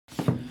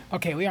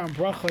Okay, we are on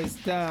Brachos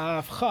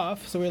Daf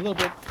Chaf, so we're a little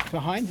bit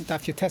behind.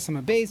 Daf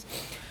Yotes Beis.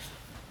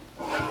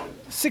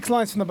 6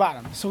 lines from the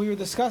bottom. So we were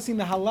discussing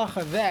the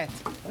halacha that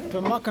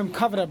b'makam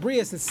kavod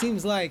abrius. It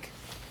seems like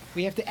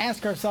we have to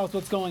ask ourselves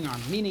what's going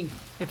on. Meaning,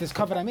 if there's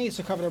kavod ames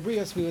or kavod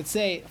abrius, we would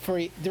say for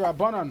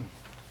derabanan,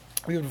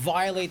 we would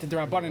violate the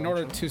derabanan in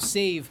order to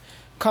save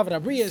kavod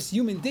abrius,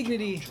 human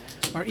dignity,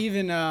 or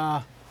even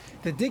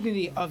the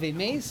dignity of a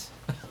mace.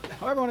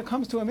 However, when it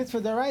comes to a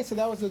mitzvah deraisa,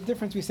 that was the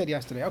difference we said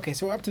yesterday. Okay,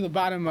 so we're up to the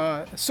bottom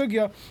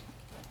sugya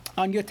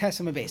on your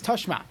testament base.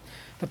 Tashma.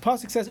 The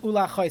pasuk says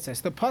ula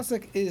chayses. The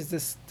pasuk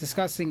is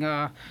discussing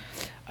a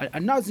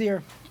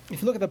nazir.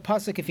 If you look at the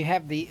pasuk, if you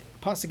have the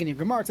pasuk in your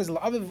Gemara, it says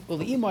la'aviv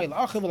u'li'imay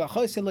la'achiv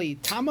la'chayse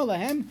la'yitama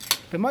lahem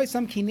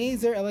b'maysam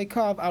kinezer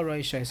elikav al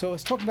roishay. So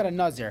it's talking about a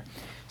nazir.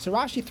 So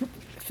Rashi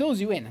fills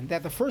you in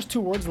that the first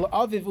two words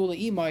la'aviv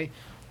u'li'imay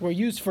were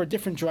used for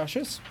different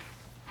drushes.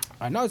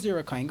 A nazir,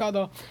 a kain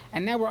gadol,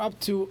 and now we're up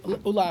to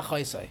ula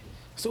chayse.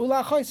 So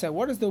ula chayse,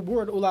 what does the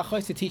word ula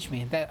chayse teach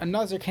me? That a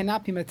nazir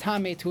cannot be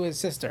metame to his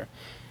sister.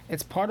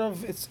 It's part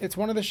of it's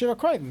one of the Shiva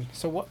Kroivim.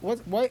 So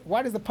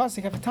why does the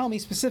pasuk have to tell me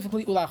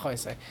specifically ula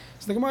chayse?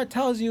 So the Gemara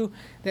tells you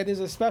that there's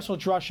a special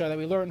drasha that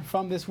we learn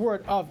from this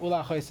word of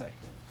ula chayse.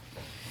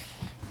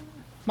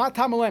 Ma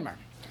tamalemer.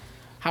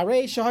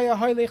 Harei shahaya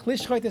haylech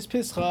lishchayt es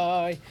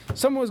pischai.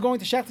 Someone was going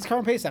to shecht his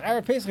Karban Pesach.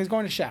 Erev Pesach is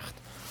going to shecht.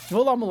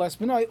 V'lo moles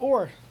b'nai,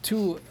 or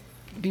to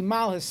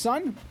bimal his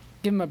son,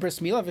 give him a bris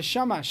milah,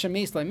 v'shama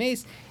shemeis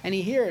lemeis, and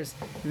he hears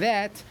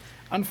that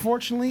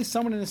unfortunately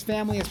someone in his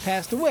family has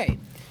passed away.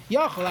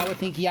 Yachol, I would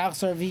think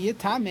yachzor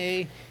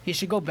v'yitame, he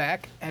should go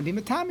back and be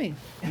matame.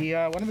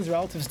 One of his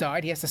relatives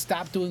died. He has to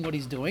stop doing what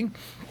he's doing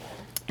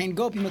and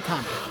go be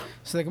matame.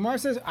 So the Gemara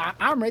says,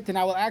 I'm right, then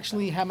I will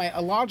actually have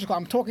a logical,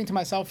 I'm talking to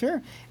myself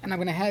here, and I'm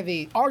going to have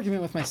an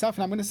argument with myself,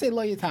 and I'm going to say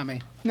lo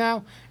yitame.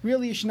 Now,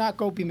 really, you should not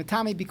go be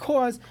matame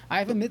because I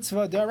have a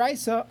mitzvah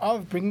deraisa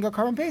of bringing a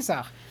Karban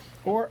Pesach,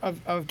 or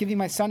of giving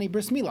my son a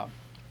bris milah.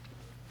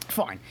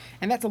 Fine.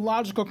 And that's a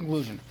logical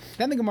conclusion.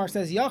 Then the Gemara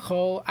says,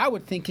 Yachol, I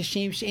would think,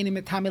 Kishem she'eni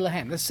metame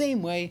lahem. The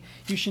same way,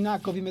 you should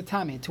not go be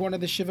metame to one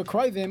of the Shiva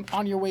Kroivim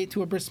on your way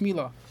to a bris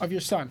milah of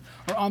your son,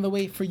 or on the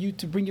way for you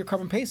to bring your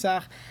Karban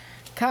Pesach.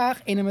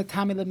 Kach eni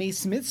metame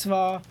lemeis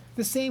mitzvah.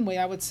 The same way,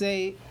 I would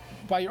say,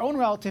 by your own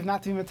relative,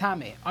 not to be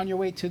metame on your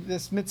way to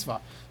this mitzvah.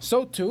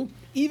 So too,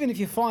 even if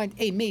you find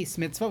a mace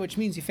mitzvah, which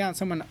means you found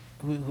someone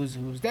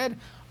who's dead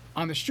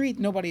on the street,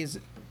 nobody is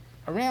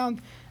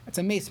around, it's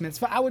a mace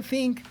mitzvah, I would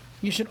think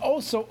you should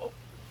also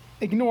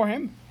ignore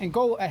him and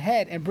go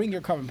ahead and bring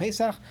your Karban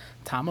Pesach.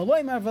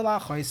 Tamaloyma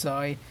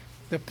v'lachaysai.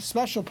 The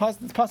special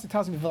pasuk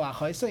tells me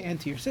v'lachaysai, and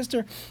to your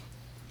sister.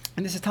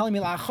 And this is telling me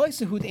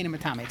la'chaysai hu d'eina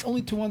metame. It's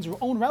only to one's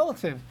own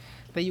relative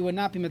that you would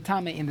not be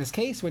metame in this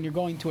case when you're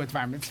going to a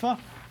dvar mitzvah.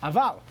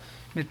 Aval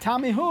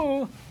metame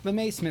hu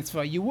l'meis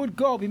mitzvah. You would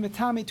go be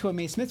metame to a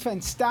meis mitzvah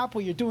and stop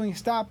what you're doing.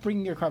 Stop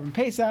bringing your Karban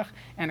Pesach.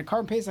 And a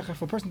Karban Pesach,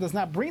 if a person does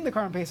not bring the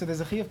Karban Pesach,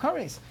 there's a chiyuv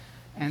kares.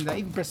 And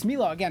even bris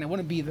milah, again, it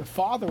wouldn't be the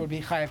father would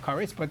be chayav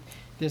kares, but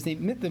there's the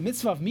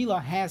mitzvah of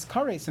milah has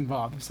kares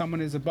involved. If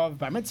someone is above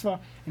bar mitzvah and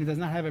he does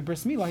not have a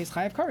bris milah, he's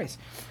chayav kares.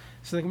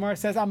 So the Gemara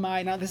says,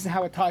 Amai. Now this is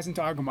how it ties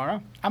into our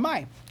Gemara.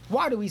 Amai.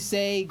 Why do we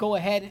say go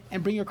ahead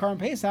and bring your Karban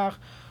Pesach?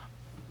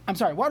 I'm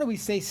sorry. Why do we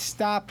say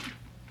stop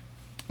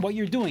what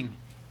you're doing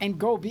and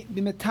go be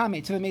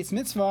metame to the meis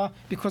mitzvah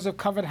because of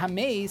kavod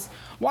hameis?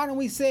 Why don't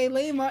we say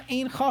lema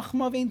ein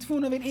chachma vein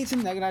tfuna vein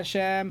eitzim neged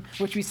Hashem,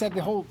 which we said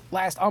the whole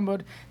last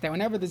amud that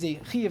whenever there's a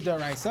chiyuv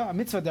deraisa, a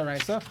mitzvah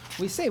deraisa,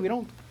 we say we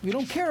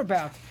don't care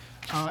about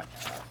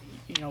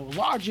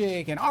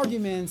logic and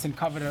arguments and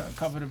kavod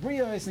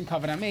abrios and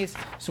kavod hameis.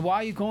 So why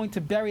are you going to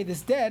bury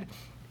this dead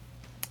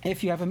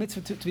if you have a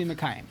mitzvah to be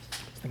mekayim?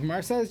 The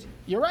Gemara says,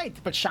 you're right,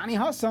 but Shani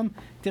Hasam,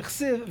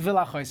 Tichsiv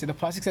Vilachoisai. The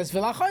pasuk says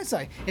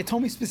Vilachoisai. It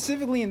told me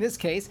specifically in this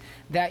case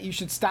that you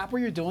should stop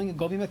what you're doing and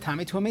go be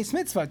matame to a meis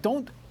mitzvah.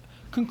 Don't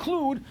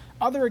conclude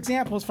other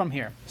examples from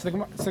here. So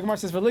the Gemara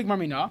says, V'lig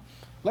marmina.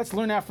 Let's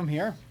learn that from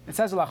here. It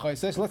says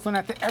Vilachoisai, so let's learn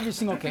that to every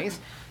single case.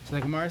 So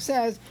the Gemara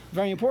says,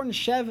 very important,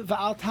 Shev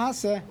Va'al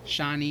Tase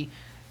Shani.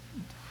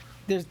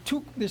 There's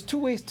two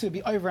ways to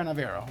be over an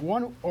avera.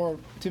 One, or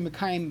to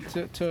mekayim,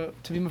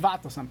 to be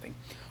mevatel something.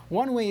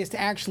 One way is to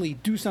actually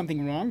do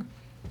something wrong.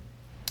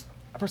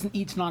 A person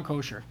eats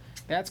non-kosher.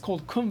 That's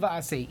called kum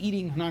va'aseh,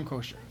 eating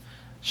non-kosher.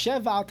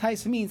 Shev va'al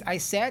taisa means I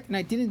sat and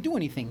I didn't do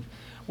anything.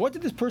 What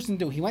did this person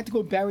do? He went to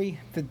go bury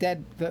the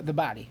dead, the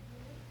body.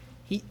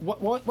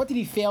 What did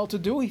he fail to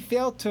do? He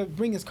failed to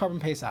bring his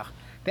Karban Pesach.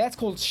 That's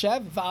called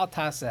shev va'al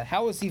taisa.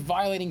 How is he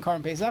violating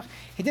Karban Pesach?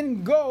 He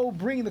didn't go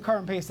bring the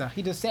Karban Pesach.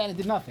 He just sat and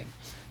did nothing.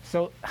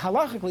 So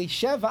halachically,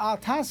 shev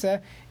va'al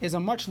taisa is a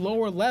much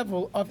lower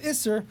level of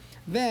isser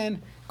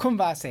than kum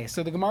va'aseh.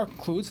 So the Gemara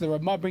concludes, the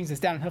Ramah brings this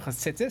down in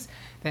Hilchas Tzitzis,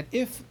 that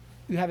if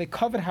you have a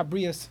kavod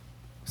habrius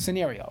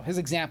scenario, his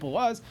example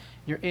was,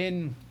 you're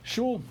in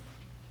shul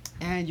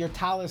and your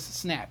talus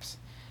snaps.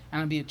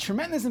 And it'll be a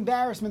tremendous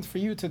embarrassment for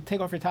you to take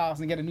off your talus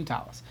and get a new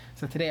talus.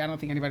 So today I don't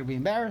think anybody will be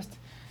embarrassed.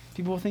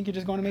 People will think you're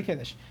just going to make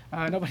Kiddush.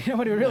 Nobody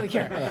would really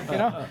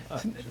care.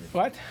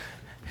 What?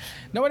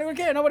 Nobody would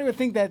care. Nobody would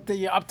think that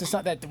you're up to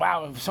something. That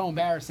wow, it was so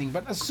embarrassing.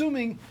 But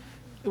assuming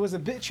it was a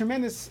bit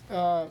tremendous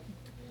kavod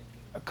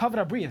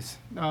abrius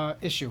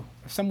issue,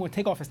 if someone would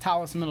take off his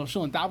talus in the middle of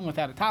shul and daven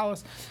without a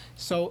talus,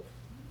 so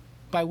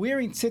by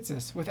wearing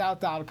tzitzis without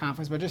the outer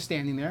conference, by just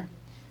standing there,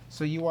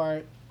 so you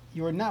are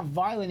not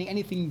violating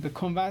anything.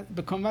 Bekum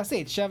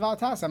vaseit sheva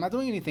tasa. I'm not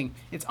doing anything.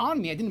 It's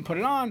on me. I didn't put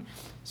it on.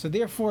 So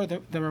therefore, the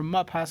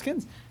Ramah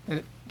paskins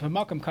that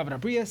b'makam kavod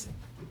abrius,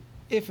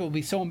 if it will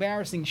be so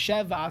embarrassing,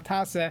 sheva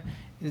tasa,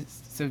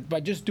 so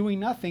by just doing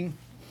nothing,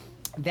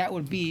 that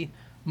would be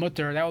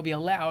mutter. That would be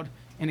allowed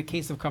in a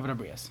case of kavod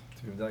abrius.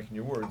 To be back in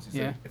your words, you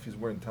said if he's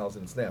wearing towels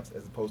and snaps,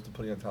 as opposed to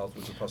putting on towels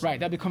which are possible. Right,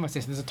 that becomes a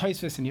There's a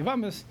Tosfos in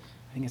Yevamos,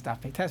 I think it's Daf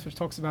Pei Tes, which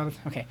talks about it.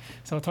 Okay,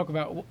 so we'll talk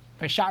about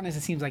by Shatnez.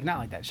 It seems like not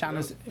like that.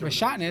 Shatnez, by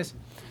Shatnez,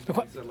 you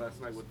said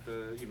last night with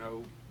the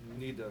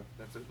nida.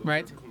 That's a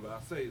right.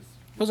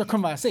 Those are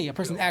kumvasei, a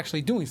person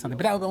actually doing something,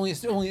 but that would only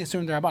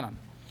assume the rabbanon.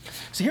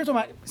 So here's what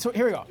my. So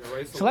here we go.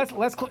 So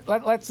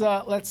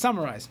let's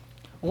summarize.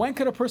 When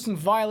could a person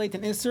violate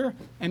an Isser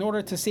in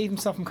order to save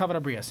himself from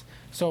Kavod Abrius?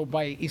 So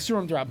by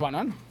Isurim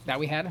D'Rabbanan, that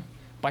we had.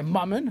 By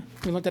Mammon,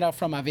 we learned it out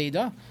from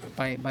Aveda,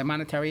 by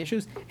monetary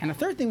issues. And the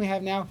third thing we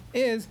have now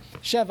is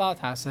Shevat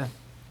Hasa.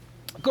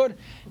 Good.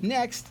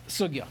 Next,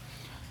 Sugya.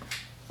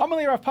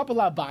 Amalei Rav Papa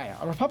la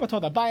Abaya. Rav Papa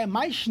told Abaya,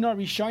 Maishna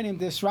Rishonim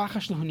des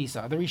Rachash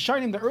L'Hunisa. The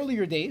Rishonim, the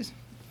earlier days,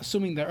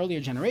 assuming the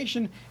earlier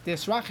generation,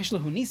 this Rachash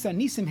L'Hunisa,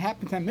 Nisim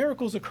happened to them,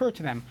 miracles occurred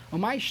to them.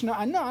 Umayshna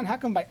Anan, how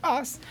come by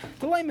us,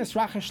 the Laimis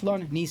Rachash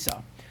L'Hun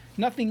Nisa?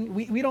 Nothing,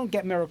 we don't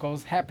get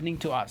miracles happening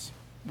to us.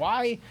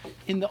 Why,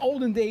 in the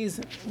olden days,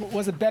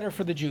 was it better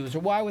for the Jews? Or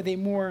why were they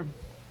more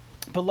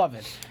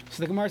beloved?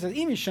 So the Gemara says,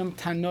 Imisham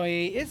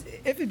Tanoi, if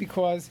it's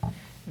because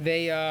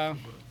they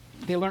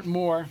learned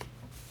more.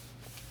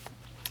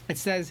 It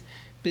says,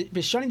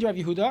 B'shanim Rav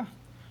Yehuda,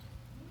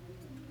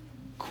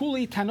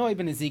 Kuli Tanoi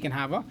ben Nezikin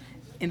Hava,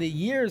 in the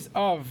years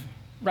of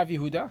Rav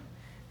Yehuda,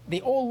 they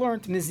all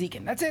learned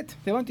Nezikin. That's it.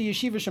 They learned the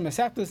Yeshiva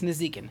Shemasachtos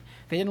Nezikin.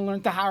 They didn't learn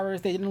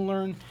Taharas, they didn't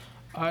learn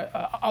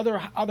other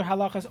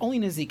halachas, only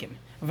Nezikin.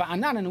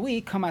 Va'anan, and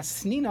we,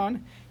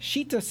 Kamasninon,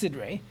 Shita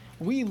Sidre,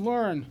 we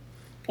learn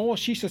all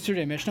Shita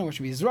Sidre Mishnah, which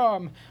would be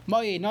Zram,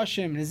 Moye,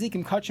 Nashim,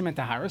 Nezikim, Kachim, and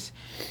Taharas.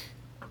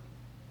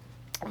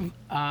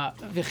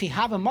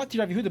 V'chihava Mati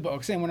Rav Yehuda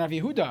ba'Oksin, when Rav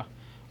Yehuda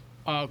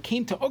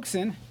came to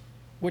Oksin,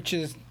 which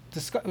is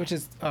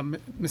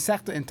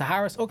Masechta in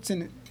Taharas.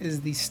 Oksin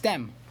is the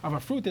stem of a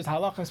fruit. There's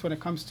halachas when it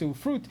comes to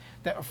fruit,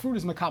 that a fruit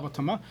is makabel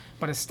tumah,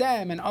 but a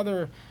stem and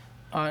other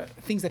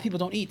things that people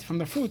don't eat from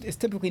the fruit is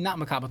typically not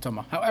makabel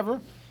tumah. However,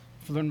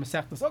 if you learn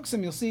Masechtas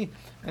Oksim, you'll see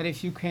that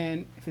if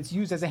it's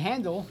used as a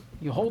handle,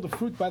 you hold the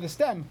fruit by the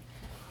stem,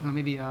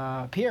 maybe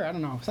a pear, I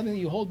don't know, something that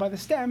you hold by the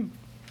stem,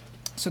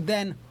 so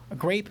then a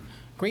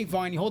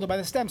grapevine, you hold it by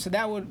the stem, so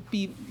that would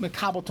be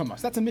makabel tumah.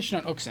 So that's a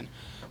mission on Oksin.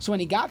 So when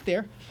he got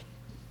there,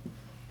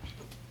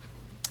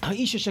 and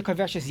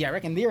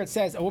there it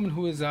says a woman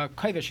who is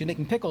kaivesh, she's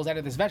making pickles out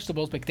of this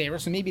vegetables,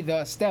 so maybe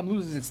the stem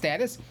loses its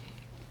status.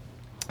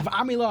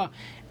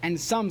 And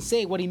some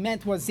say what he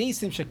meant was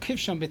zeisim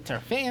shekivsham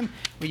b'tarfeim,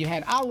 where you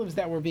had olives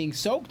that were being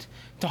soaked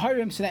to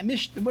him, so that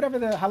whatever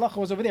the halacha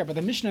was over there, but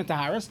the Mishnah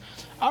Taharas,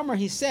 Amar,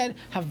 he said,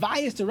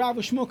 Havayis to Rav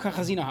Shmuel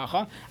kachazina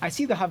hacha. I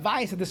see the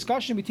Havayis, a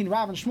discussion between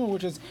Rav and Shmuel,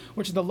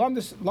 which is the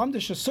lamdish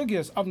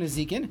sugyas of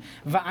Nezikin.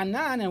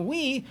 Va'anan, and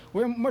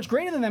we're much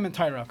greater than them in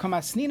Torah.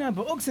 Kamasnina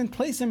ba'uksin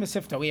placing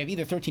mesifta. We have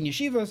either 13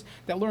 yeshivas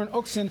that learn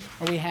uksin,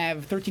 or we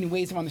have 13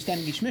 ways of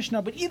understanding each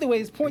Mishnah. But either way,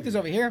 his point is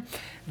over here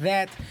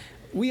that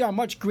we are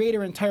much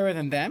greater in Torah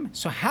than them.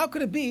 So how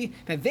could it be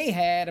that they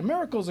had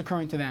miracles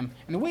occurring to them,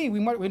 and we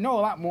know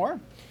a lot more,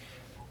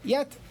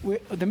 yet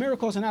the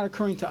miracles are not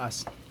occurring to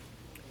us?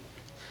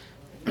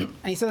 And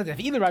he said that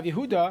if either Rav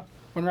Yehuda,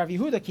 when Rav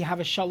Yehuda ki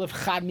have a shalif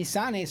chad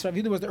misane, so Rav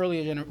Yehuda was the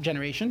earlier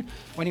generation,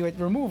 when he would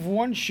remove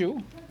one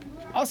shoe,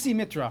 asi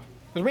mitra,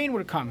 the rain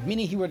would come,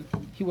 meaning he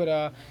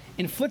would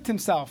inflict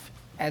himself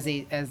as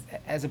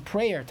a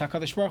prayer to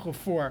HaKadosh Baruch Hu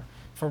for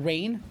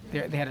rain.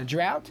 They had a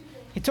drought.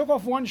 He took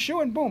off one shoe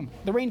and boom,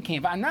 the rain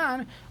came.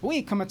 Va'anan,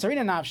 we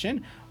kamatzarina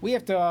nafshin, we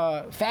have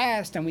to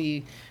fast and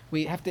we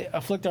have to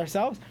afflict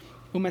ourselves.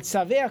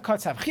 Umetzaveh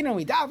katzav china,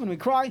 we daven, we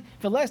cry.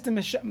 V'les the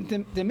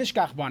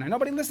mishkach bana.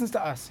 Nobody listens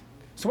to us.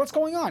 So what's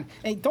going on?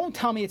 And don't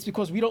tell me it's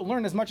because we don't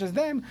learn as much as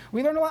them.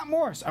 We learn a lot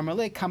more. So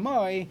Amalei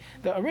Kamoi,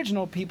 the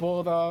original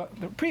people,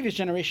 the previous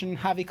generation,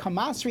 Havi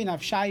Kamasri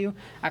Navshayu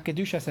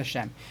Akadushas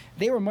Hashem.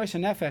 They were Moshe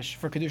Nefesh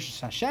for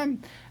Kedushas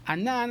Hashem.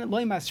 Anan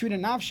Loi Masrina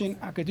Navshin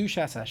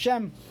Akadushas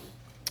Hashem.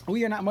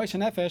 We are not Moshe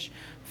Nefesh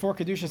for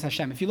Kedushas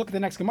Hashem. If you look at the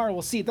next Gemara,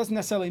 we'll see it doesn't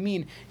necessarily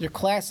mean your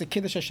classic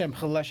Kiddush Hashem,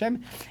 Chilul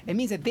Hashem. It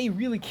means that they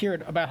really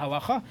cared about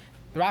halacha.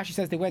 The Rashi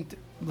says they went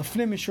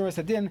l'fnim mishuras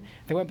hadin.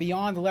 They went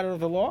beyond the letter of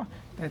the law.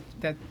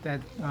 That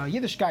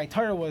Yiddishkeit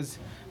Torah was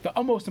the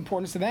utmost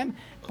importance to them.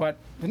 But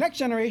the next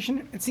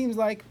generation, it seems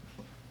like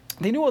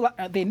they knew a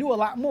lot. They knew a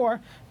lot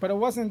more, but it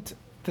wasn't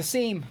the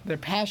same. Their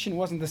passion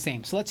wasn't the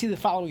same. So let's see the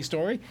following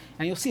story,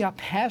 and you'll see how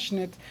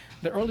passionate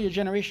the earlier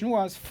generation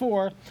was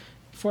for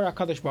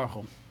HaKadosh Baruch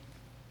Hu.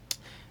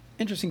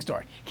 Interesting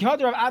story.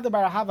 Kihad Rav Ada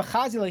bar Hava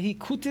Chazila he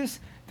kutis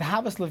the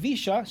Havas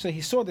Levisha. So he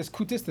saw this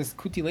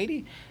kuti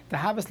lady, the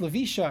Havas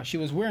Levisha. She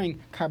was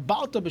wearing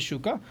karbalta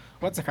b'shuka.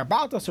 What's a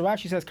karbalta? So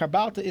Rashi says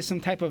karbalta is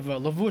some type of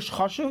lavush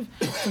chashuv,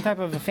 some type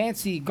of a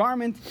fancy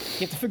garment.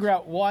 You have to figure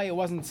out why it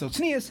wasn't so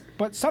tznius,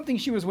 but something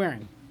she was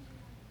wearing.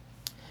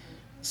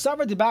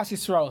 Savar de Bas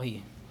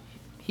Yisrael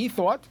he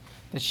thought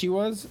that she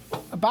was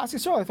a Bas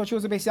Yisrael. He thought she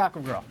was a Beis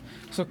Yaakov girl.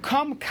 So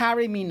come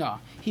carry me na.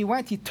 He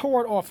went, he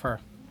tore it off her.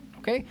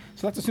 Okay,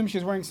 so let's assume she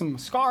was wearing some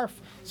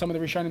scarf. Some of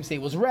the Rishonim say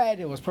it was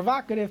red, it was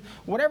provocative.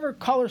 Whatever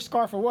color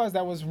scarf it was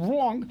that was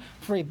wrong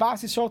for a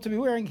Bas Yisrael to be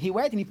wearing, he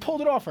went and he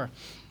pulled it off her.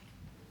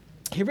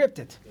 He ripped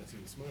it. That's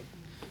even smart.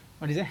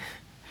 What did he say?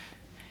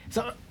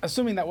 So,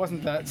 assuming that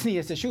wasn't the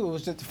tznius issue, it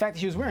was just the fact that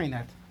she was wearing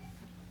that.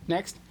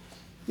 Next.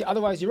 Yeah,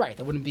 otherwise, you're right.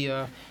 That wouldn't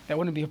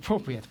be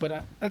appropriate.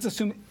 But let's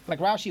assume, like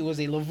Rashi, it was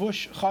a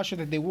lavush chasha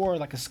that they wore,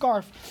 like a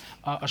scarf,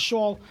 a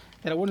shawl,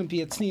 that it wouldn't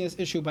be a tznius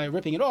issue by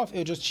ripping it off.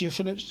 It just she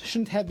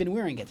shouldn't have been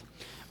wearing it.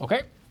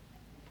 Okay.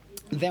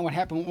 Then what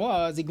happened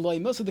was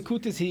Igloi Milsa the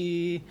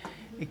kutis.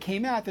 It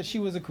came out that she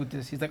was a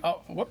kutis. He's like,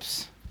 oh,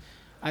 whoops,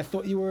 I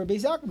thought you were a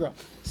Beis Yaakov girl.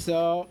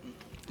 So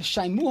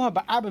Shaimuha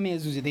ba'arba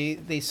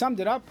me'azuzi. They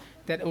summed it up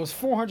that it was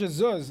 400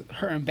 zuz,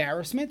 her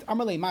embarrassment.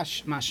 Amalei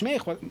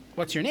mashmech,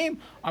 what's your name?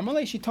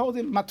 Amalei, she told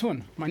him,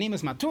 Matun. My name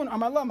is Matun.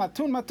 Amallah,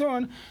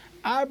 Matun.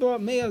 Arba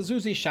mea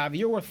zuzi shavi.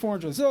 You're worth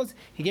 400 zuz.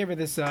 He gave her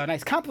this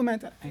nice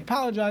compliment. He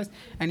apologized,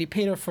 and he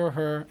paid her for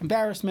her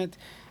embarrassment,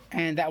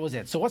 and that was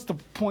it. So what's the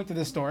point of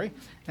this story?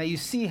 That you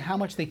see how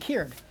much they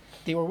cared.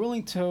 They were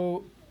willing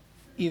to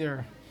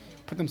either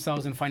put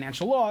themselves in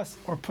financial loss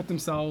or put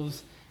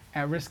themselves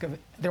at risk of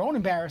their own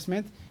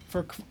embarrassment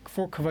for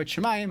kavod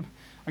shemayim.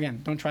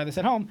 Again, don't try this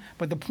at home.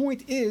 But the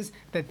point is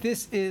that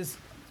this is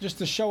just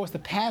to show us the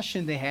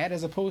passion they had,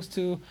 as opposed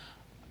to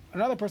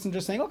another person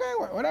just saying, okay,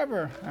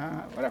 whatever,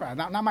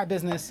 not my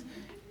business,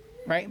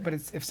 right? But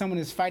if someone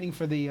is fighting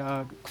for the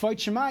kavod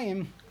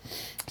shemayim,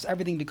 so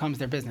everything becomes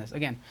their business.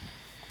 Again,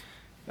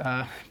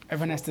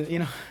 everyone has to,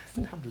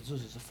 400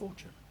 zuz is a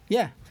fortune.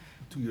 Yeah.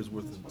 2 years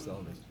worth of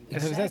salary.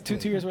 Exactly. So that's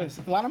two years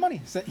worth. A lot of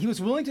money. So he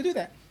was willing to do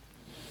that.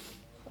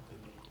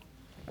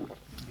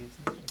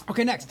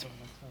 Okay, next.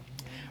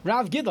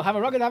 Rav Gidl, have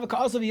a rugged have a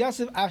ka'az of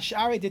Yosef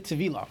Ash'ari de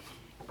Tevila.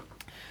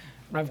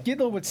 Rav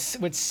Gidl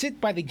would sit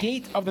by the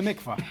gate of the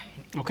mikvah.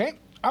 Okay?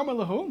 Amar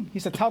lahu, he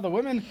said, tell the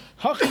women,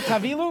 Hachi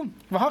tavilu,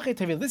 v'hachi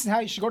tavilu. This is how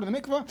you should go to the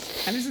mikvah,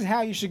 and this is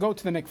how you should go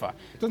to the mikvah.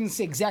 It doesn't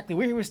say exactly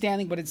where he was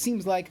standing, but it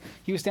seems like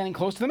he was standing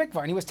close to the mikvah,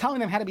 and he was telling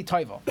them how to be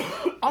toivel.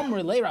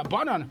 Amr le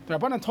Rabbanan. The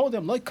Rabbanan told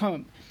him,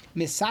 Loikom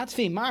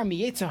misatfe mar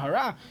mi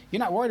yetzahara. You're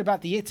not worried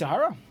about the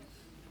yetzahara?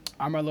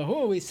 Amar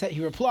lahu, he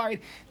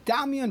replied,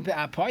 Damion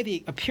be'apai,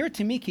 they appear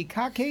to me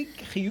kikake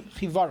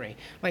chivare,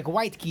 like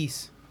white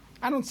geese.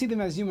 I don't see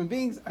them as human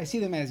beings, I see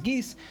them as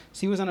geese.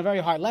 So he was on a very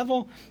high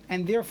level,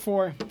 and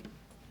therefore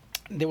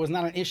there was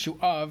not an issue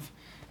of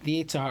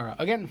the Yetzer Hara.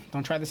 Again,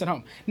 don't try this at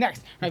home.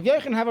 Next, Rav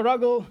Yochanan have a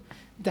ruggle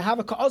to have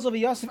a ka'azov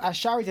Yosef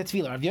Ashari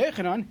Tetvila. Rav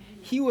Yochanan,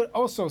 he would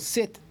also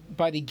sit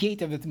by the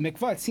gate of the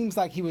mikvah. It seems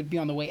like he would be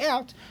on the way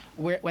out,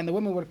 where when the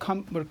women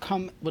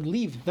would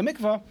leave the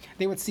mikvah,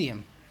 they would see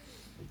him.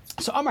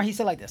 So Amar, he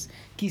said like this: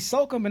 Ki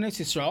solkom b'nei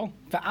Yisrael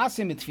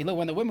va'asim mitfila.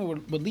 When the women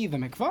would leave the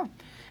mikvah,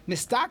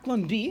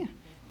 mistaklon bi,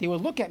 they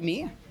would look at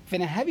me.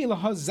 V'nehevi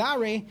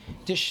lahazare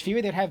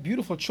deshvira. They'd have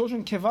beautiful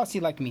children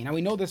kevasi like me. Now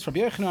we know this from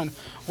Rabbi Yochanan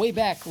way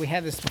back. We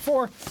had this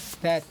before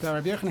that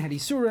Rabbi Yochanan had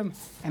isurim,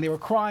 and they were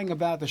crying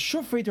about the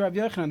shufri to Rabbi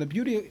Yochanan, the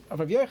beauty of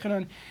Rabbi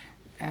Yochanan,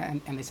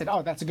 and they said,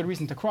 "Oh, that's a good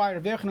reason to cry."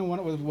 Rabbi Yochanan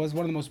was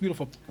one of the most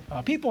beautiful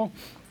people,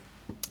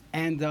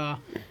 and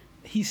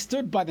he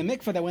stood by the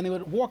mikveh that when they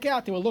would walk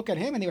out, they would look at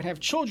him and they would have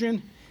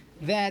children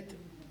that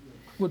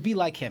would be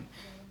like him.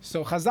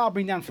 So Chazal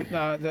bring down,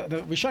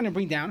 the Rishonim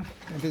bring down,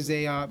 there's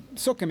a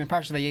sukkim in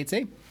Parashat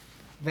Vayetze,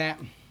 that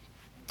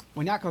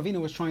when Yaakov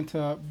Avinu was trying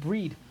to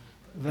breed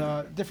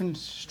the different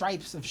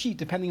stripes of sheep,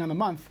 depending on the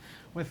month,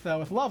 with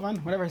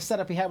Lavan, whatever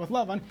setup he had with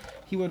Lavan,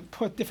 he would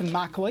put different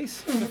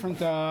makles, different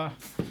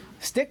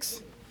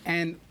sticks,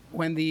 and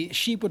when the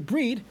sheep would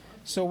breed,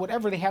 so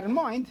whatever they had in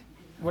mind,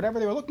 whatever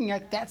they were looking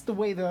at, that's the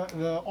way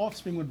the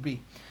offspring would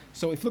be.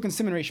 So if you look in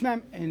Siman Reish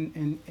Mem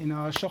in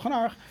Shulchan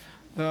Aruch,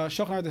 the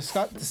Shulchan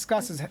Aruch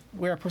discusses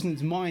where a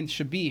person's mind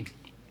should be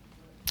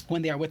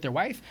when they are with their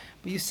wife.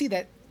 But you see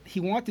that he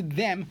wanted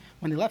them,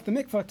 when they left the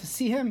mikvah, to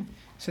see him,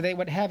 so they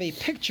would have a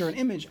picture, an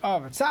image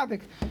of a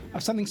tzaddik,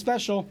 of something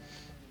special,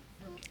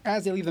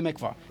 as they leave the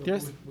mikvah.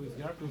 With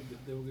Yaakov,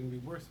 they were going to be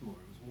worth more.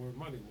 It was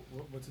more money.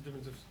 What's the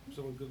difference if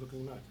someone good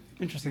looking or not?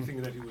 Interesting.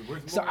 Thinking that he was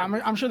worth So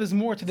more? I'm sure there's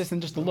more to this than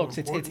just the looks.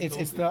 I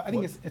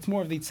think it's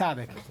more of the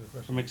tzaddik.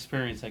 From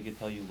experience, I can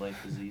tell you life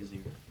is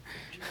easier.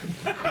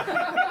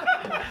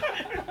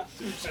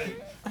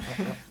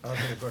 I'll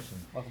take a question.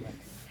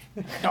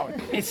 No,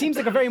 it seems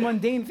like a very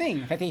mundane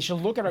thing that they should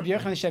look at Rabbi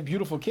Yochanan. They should have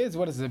beautiful kids.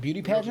 What is it, a beauty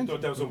You pageant?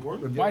 thought that was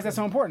important? Why is that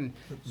so important?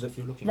 So if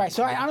you're looking Right.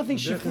 So I don't think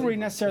shifuri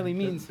necessarily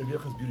means Rabbi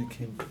Yochanan's beauty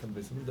came from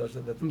Beis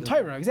Hamikdash. from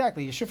Torah.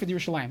 Exactly. Shifur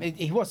Yerushalayim.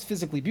 He was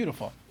physically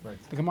beautiful. Right.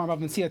 The Gemara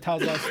Bava Metzia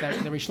tells us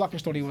that the Rish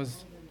Lakish thought he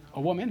was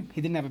a woman.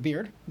 He didn't have a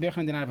beard. Rabbi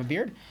Yochanan did not have a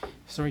beard.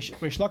 So Rish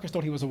Lakish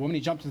thought he was a woman.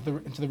 He jumped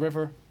into the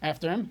river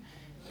after him,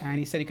 and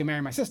he said he could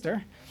marry my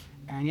sister.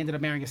 And he ended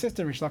up marrying his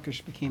sister. Rish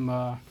Lakish became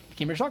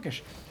Rish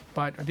Lakish.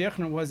 But Rabbi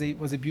Yochanan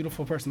was a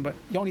beautiful person. But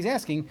Yoni's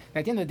asking,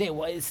 at the end of the day,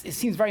 well, it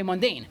seems very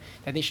mundane,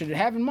 that they should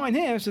have in mind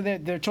him so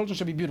that their children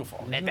should be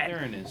beautiful. Isn't there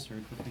an Isser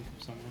to think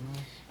of someone else?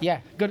 Yeah,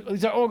 good.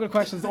 These are all good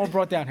questions, all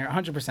brought down here,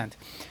 100%.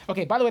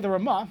 Okay, by the way, the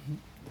Ramah,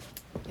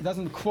 it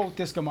doesn't quote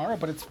this Gemara,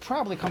 but it's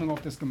probably coming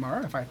off this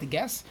Gemara, if I had to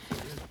guess.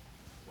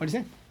 What do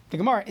you say? The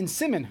Gemara in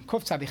Siman,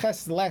 Kuf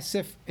Tzadiches, the last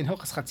sif in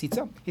Hilchas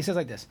Chatzitza, he says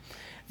like this.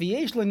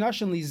 V'yesh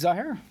l'nashim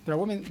lizaher, there are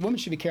women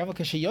should be careful,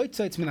 because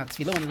sheyoytzoitz min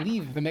hatzvila, when they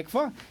leave the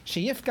mikvah,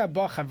 sheyifka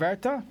ba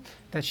chaverta,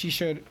 that she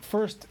should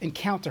first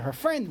encounter her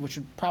friend, which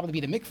would probably be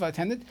the mikvah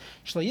attendant,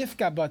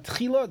 sheyifka ba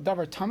tchila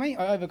davar tamei,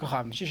 or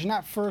avikachav. She should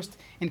not first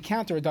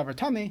encounter a davar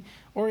tamei,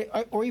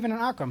 or even an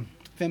akam.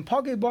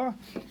 V'empage ba,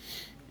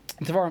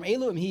 Tavarim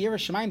elu im hiyir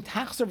shemayim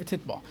tachzer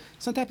v'titba.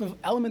 Some type of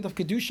element of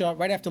kedusha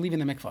right after leaving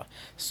the mikvah.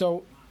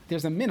 So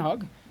there's a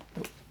minhag.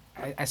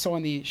 I saw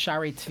in the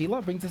Shari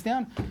Tefillah brings this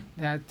down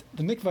that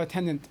the mikvah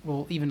attendant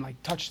will even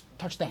like touch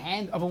the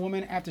hand of a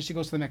woman after she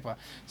goes to the mikvah.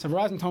 So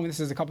Verizon told me this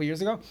is a couple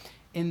years ago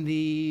in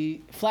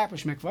the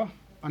Flatbush mikvah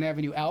on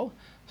Avenue L.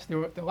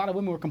 So a lot of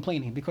women were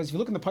complaining because if you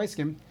look in the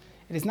Paiskim,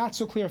 it is not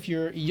so clear if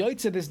you're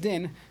yoytze this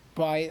din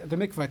by the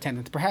mikvah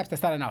attendant. Perhaps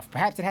that's not enough.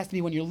 Perhaps it has to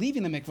be when you're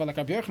leaving the mikvah, like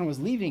Rabbi Yochanan was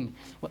leaving,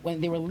 when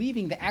they were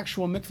leaving the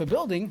actual mikvah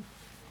building,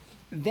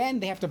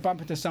 then they have to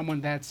bump into someone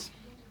that's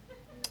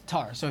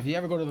tar. So if you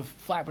ever go to the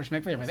Flatbush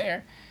mikvah over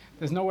there,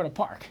 there's nowhere to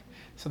park.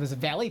 So there's a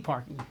valet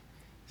parking.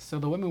 So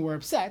the women were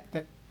upset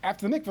that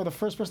after the mikvah, the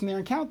first person they're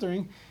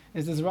encountering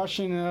is this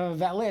Russian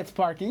valet that's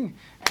parking,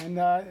 and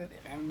the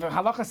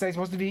halacha says he's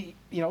supposed to be,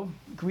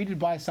 greeted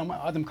by some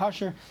Adam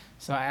Kasher.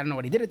 So I don't know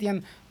what he did at the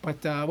end,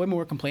 but women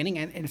were complaining,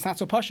 and it's not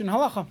so posh in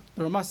halacha.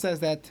 The Ramah says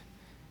that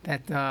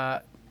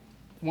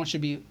one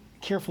should be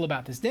careful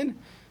about this din.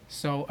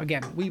 So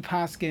again, we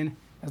paskin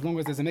as long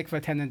as there's a mikvah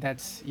attendant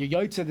that's your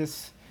yoytze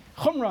this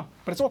chumrah,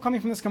 but it's all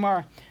coming from this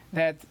Gemara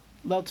that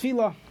Lel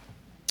Tefillah,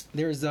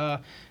 there's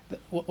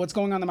what's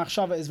going on in the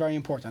machshava is very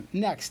important.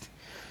 Next.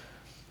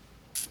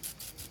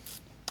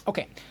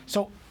 Okay,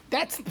 so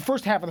that's the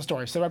first half of the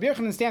story. So Rabbi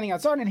Yochanan is standing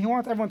outside, and he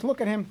wants everyone to look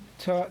at him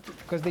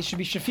because they should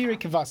be shafiri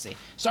kivasi.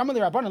 So Amar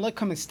Rabbanan like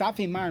come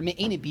stafi mar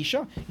me'ene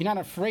bisha. You're not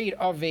afraid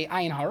of a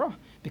ayin hara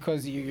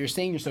because you're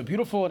saying you're so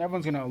beautiful, and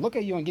everyone's going to look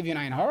at you and give you an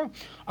ayin hara.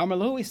 Amar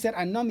Lahu, he said,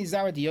 Anam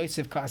Mizara di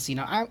Yosef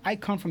Kasina. I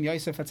come from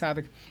Yosef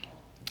Atzadik.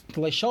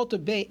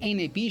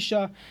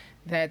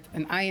 That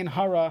an ayin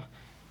hara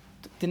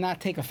did not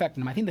take effect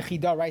on him. I think the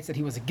Chida writes that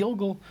he was a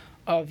gilgul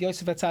of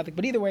Yosef Atzadik,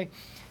 but either way,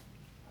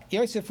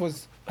 Yosef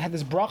had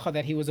this bracha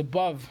that he was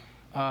above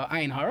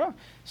ayin hara,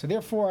 so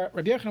therefore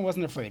Rabbi Yochanan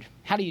wasn't afraid.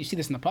 How do you see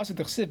this in the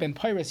pasuk? Ben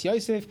Pyrus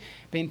Yosef,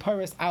 Ben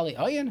Pyrus Ali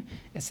Ayin.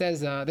 It says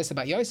this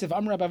about Yosef.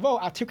 Amar Bavo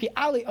Atirki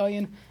Ali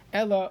Ayin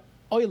Ella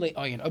Oile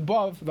Ayin,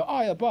 above the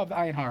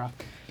ayin hara.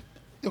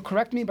 You'll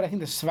correct me, but I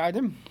think the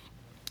Svardim,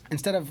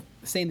 instead of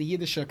saying the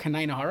Yiddish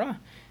Kanayna hara,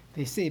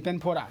 they say Ben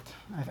Porat.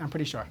 I'm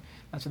pretty sure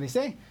that's what they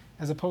say,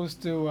 as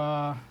opposed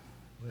to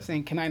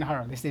saying Kanayna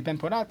hara. They say Ben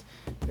Porat,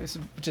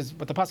 which is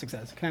what the pasuk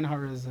says. Kanayna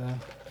hara is a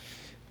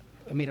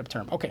made-up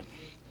term. Okay.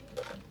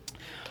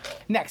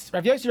 Next,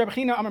 Rav Yossi Rabbi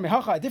China Amar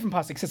Mehacha, a different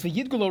pasuk says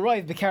v'yidgul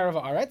oroiv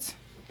b'karav haaretz,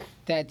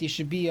 that you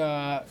should be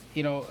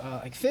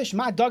like fish.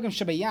 Ma dagim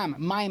shebayam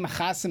mayim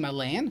chasim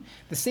alein.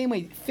 The same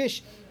way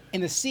fish in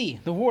the sea,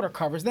 the water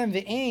covers them.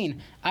 Ve'ein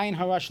ayin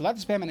hara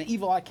shalatis b'hem, and an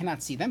evil eye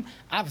cannot see them.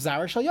 Av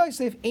zara shal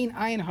Yosef ein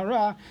ayin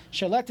hara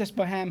shalatis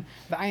b'hem.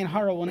 The ayin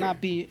hara will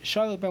not be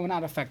shalat, but will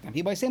not affect them.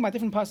 By saying about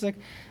different pasuk,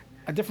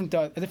 a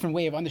different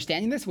way of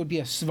understanding this would be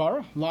a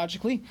svara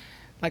logically,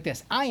 like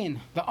this: ayin,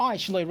 the eye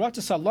shalei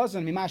ratzasa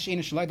lazan mimash ein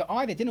shalei, the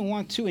eye that didn't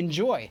want to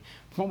enjoy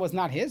from what was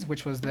not his,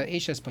 which was the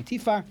Eshes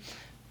Potifar.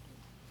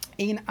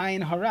 Ein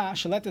ayin hara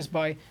shaletis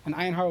by an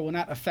ayin hara will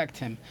not affect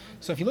him.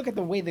 So if you look at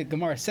the way the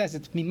Gemara says,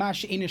 it's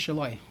mimash ein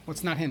shaloi,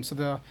 what's not him. So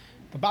the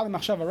Bali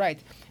Machshava write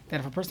that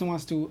if a person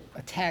wants to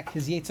attack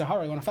his Yetzer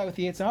Hara, you want to fight with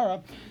the Yetzer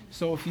Hara,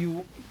 so if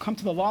you come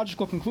to the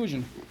logical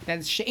conclusion that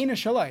it's she'ena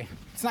shaloi,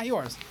 it's not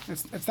yours.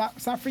 It's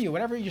not for you.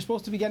 Whatever you're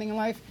supposed to be getting in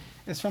life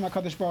is from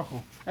HaKadosh Baruch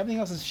Hu. Everything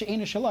else is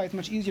she'ena shaloi. It's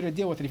much easier to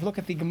deal with it. If you look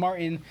at the Gemara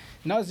in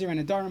Nazir and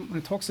Adarim, when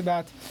it talks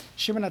about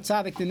Shimon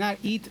HaTzadik did not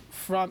eat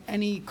from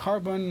any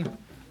carbon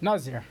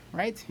Nazir,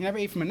 right? He never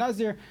ate from a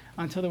Nazir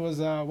until there was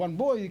one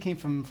boy who came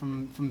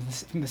from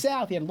the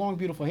south. He had long,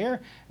 beautiful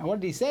hair. And what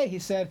did he say? He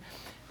said,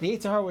 the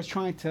Yetzer Hara was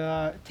trying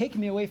to take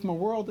me away from a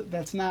world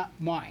that's not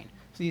mine.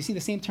 So you see the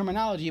same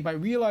terminology. By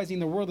realizing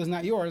the world is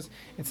not yours,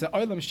 it's the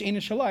Olam She'ena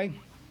Shalai.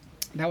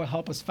 That would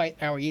help us fight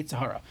our Yetzer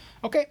Hara.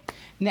 Okay,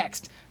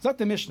 next. Zok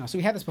the Mishnah. So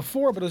we had this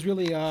before, but it was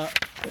really in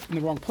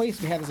the wrong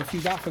place. We had this a few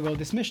days ago,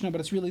 this Mishnah, but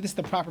this is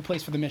the proper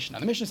place for the Mishnah.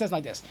 The Mishnah says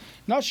like this: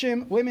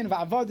 Nashim, women,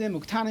 va'avadim,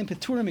 uktanim,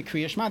 peturim,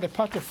 kriyashma. They're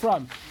parted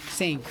from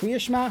saying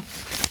kriyashma,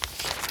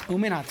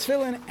 umin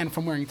ha-tfilin, and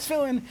from wearing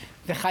tfilin,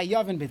 the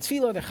chayavin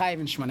betfila, the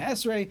chayavin shmona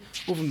esrei,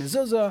 uvim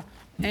mezuzah,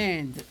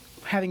 and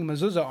having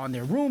mezuzah on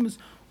their rooms,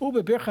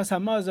 ube birchas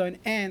hamazon,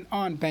 and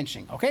on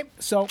benching. Okay,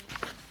 so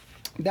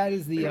that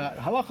is the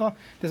halacha.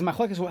 There's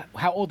machlokes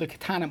how old the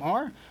ketanim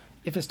are.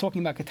 If it's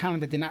talking about ketanim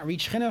that did not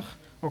reach chinuch,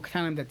 or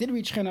ketanim that did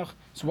reach chinuch,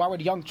 so why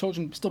would young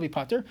children still be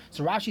pater?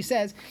 So Rashi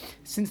says,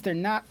 since they're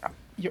not,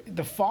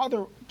 the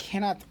father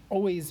cannot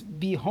always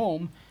be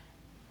home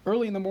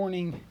early in the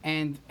morning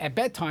and at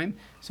bedtime,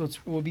 so it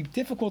will be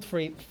difficult for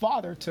a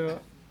father to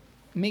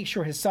make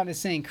sure his son is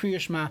saying Kriya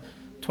Shema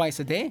twice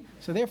a day.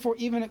 So therefore,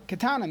 even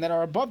ketanim that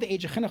are above the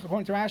age of chinuch,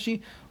 according to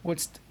Rashi,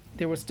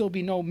 there would still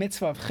be no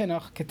mitzvah of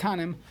chinuch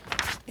ketanim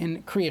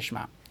in Kriya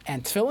Shema.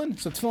 And tefillin,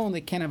 so tefillin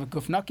they can't have a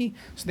guf naki,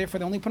 so therefore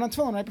they only put on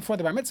tefillin right before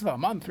the bar mitzvah, a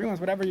month, 3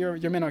 months, whatever your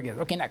minhag is.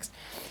 Okay, next.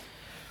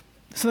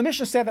 So the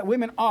Mishnah said that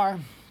women are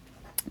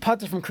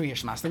pater from Kriya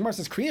Shema. So the Gemara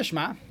says Kriya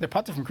Shema, they're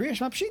pater from Kriya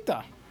Shema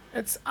pshita.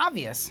 It's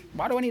obvious.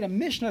 Why do I need a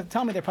Mishnah to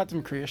tell me they're pater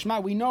from Kriya Shema?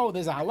 We know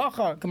there's a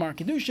halacha, Gemara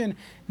Kiddushin,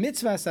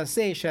 mitzvah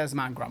saseh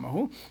shezman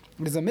gramahu.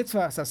 There's a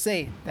mitzvah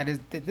saseh that is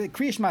the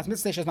Kriya Shema is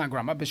mitzvah shezman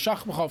grama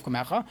b'shach b'chov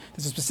kamecha.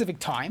 There's a specific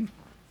time.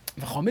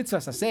 V'chol mitzvah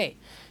saseh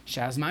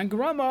shezman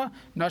grama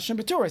nashim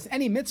b'turis.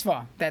 Any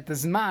mitzvah that the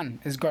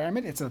zman is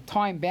garment, it's a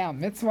time-bound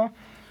mitzvah.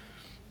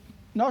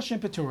 Nashim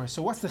b'turis.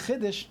 So what's the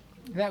chiddush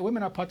that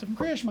women are pater from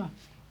Kriya Shema?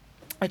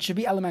 It should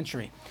be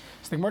elementary.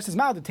 So the Gemara says,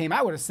 "Ma'adatim."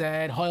 I would have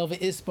said, "Hoyel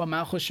ve'ispa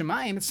malchus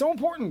shemayim." It's so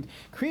important.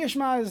 Kriya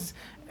Shema is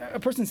a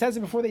person says it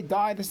before they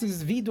die. This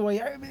is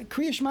vidoy.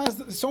 Kriya Shema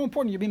is so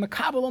important. You're being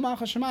makabel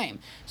malchus shemayim.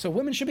 So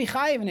women should be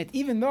chayiv in it,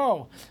 even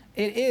though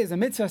it is a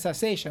mitzvah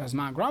saseh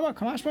shezman grama.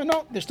 Kamashma,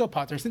 no, they're still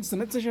pater. Since the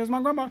mitzvah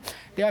shezman grama,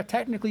 they are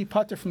technically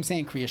pater from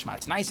saying Kriya Shema.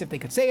 It's nice if they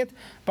could say it,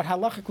 but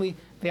halachically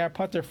they are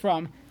pater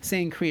from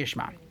saying Kriya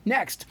Shema.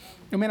 Next,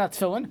 women are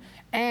tefillin,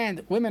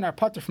 and women are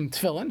pater from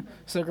tefillin.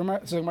 So the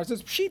Gemara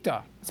says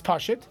pshita. It's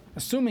pashit,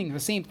 assuming the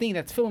same thing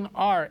that tefillin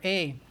are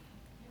a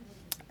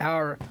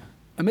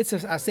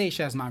mitzvah aseh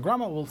shezman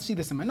grama. We'll see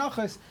this in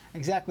Menachos.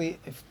 Exactly,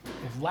 if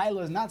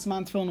Laila is not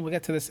zman tefillin, we'll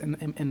get to this in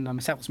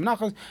Masechus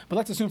Menachos. But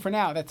let's assume for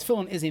now that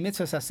tefillin is a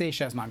mitzvah aseh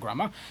shezman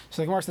grama.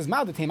 So the Gemara says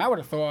Ma'adatim. I would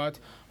have thought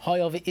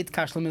hoyel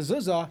ve'itkash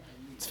lemezuzah.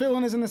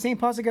 Tefillin is in the same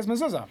pasuk as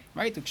mezuzah,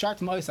 right?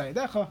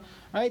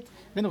 Right?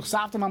 Then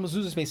uchsaftem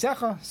mezuzah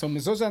beisecha. So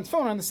mezuzah and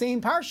tefillin are in the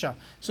same parsha.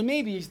 So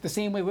maybe the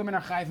same way women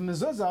are chayiv in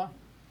mezuzah.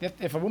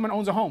 If a woman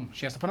owns a home,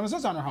 she has to put a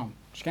mezuzah on her home.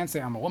 She can't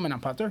say I'm a woman, I'm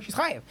pater. She's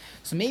chayiv.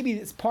 So maybe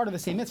it's part of the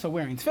same mitzvah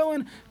wearing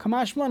tefillin.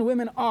 Kamashman,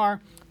 women are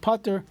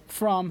pater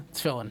from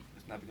tefillin.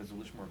 It's not because of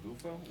lishmar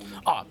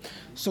gufa.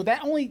 So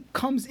that only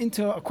comes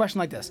into a question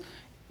like this.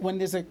 When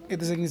there's an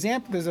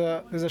example, there's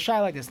a shy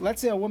like this.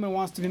 Let's say a woman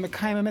wants to be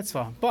mekayim a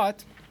mitzvah,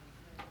 but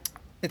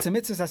it's a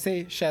mitzvah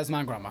saseh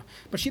shezman grama.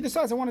 But she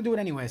decides, I want to do it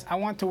anyways. I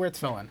want to wear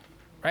tefillin,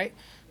 right?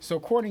 So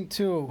according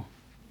to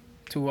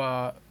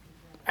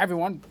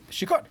everyone,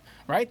 she could,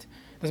 right?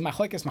 There's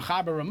machlekes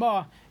machaber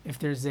Ramah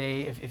if you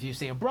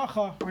say a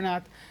bracha or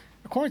not.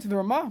 According to the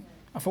Ramah,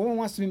 if a woman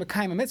wants to be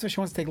mekayim a mitzvah, she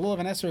wants to take lulav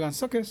and esrog on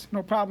sukkos,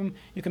 no problem.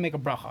 You can make a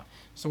bracha.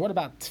 So what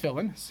about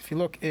tefillin? So if you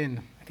look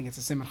in, I think it's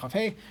a Siman Chav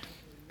Hey,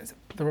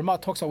 the Ramah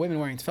talks about women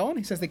wearing tefillin.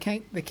 He says they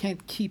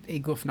can't keep a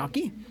guf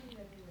naki,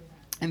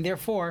 and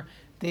therefore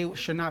they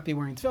should not be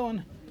wearing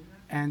tefillin,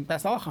 and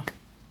that's halacha.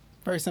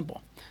 Very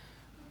simple.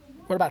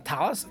 What about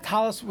talis?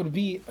 Talis would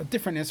be a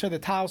different answer. The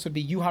talis would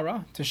be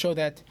yuhara, to show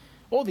that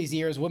all these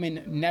years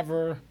women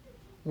never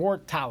wore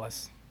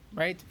talis,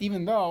 right?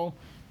 Even though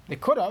they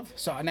could have.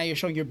 So now you're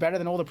showing you're better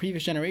than all the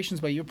previous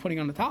generations, but you're putting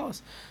on the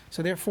talis.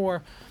 So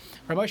therefore,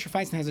 Rabbi Yisrael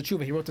Feinstein has a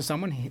tshuva. He wrote to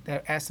someone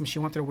that asked him she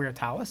wanted to wear a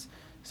talis.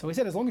 So he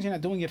said, as long as you're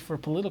not doing it for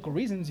political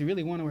reasons, you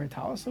really want to wear a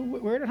talis, so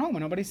wear it at home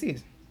when nobody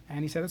sees. And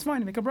he said, it's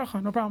fine, make a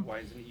bracha, no problem. Why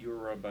isn't it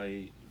Yura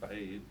by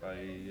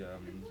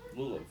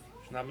lulav?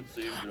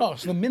 Oh,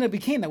 so the minhag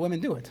became that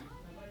women do it.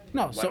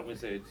 No, Why don't we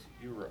say it's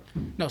Yura?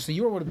 No, so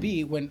Yura would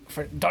be when,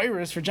 for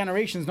dairas, for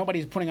generations,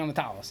 nobody's putting on a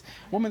talis.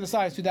 Woman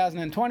decides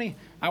 2020,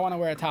 I want to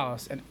wear a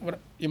talis. And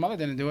your mother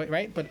didn't do it,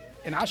 right? But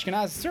in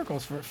Ashkenaz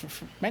circles for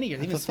many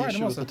years, even the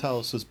issue with the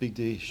talis was big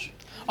dish.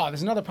 Oh,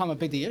 there's another problem with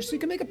big dish, so you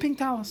can make a pink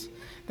talis.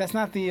 That's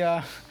not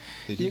the...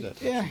 They do that.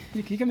 Yeah,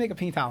 you can make a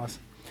pink talis.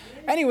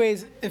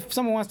 Anyways, if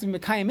someone wants to be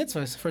Mekayim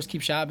mitzvahs, first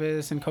keep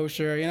Shabbos and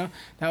kosher,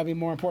 that would be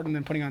more important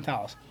than putting on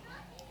talis.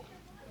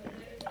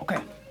 Okay.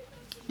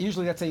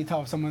 Usually that's how you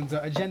tell if someone's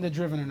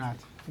agenda-driven or not.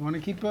 You want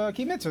to keep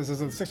mitzvahs.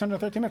 There's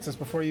 630 mitzvahs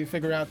before you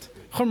figure out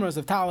chumras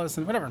of talis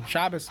and whatever,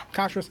 Shabbos,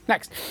 kashrus.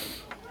 Next.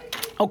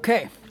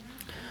 Okay.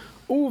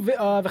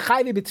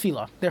 V'chayvi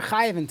b'tfila. They're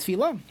chayiv in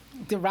tefillah.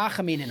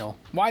 Derachameninu.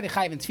 Why the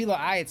chayiv in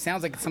tefillah? It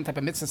sounds like it's some type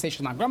of mitzvah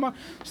station on grandma.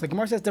 So the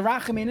Gemara says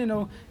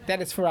derachameninu,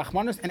 that it's for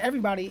rachmanis, and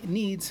everybody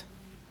needs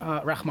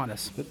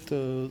rachmanis. But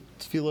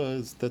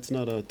tefillah that's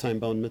not a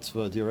time-bound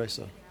mitzvah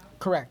d'oraisa.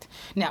 Correct.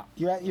 Now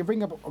you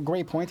bring up a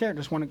great point here. I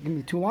just want to give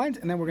me 2 lines,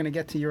 and then we're going to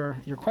get to your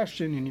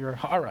question and your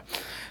ha'ara.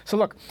 So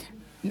look.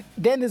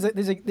 Then there's a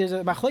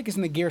machlekes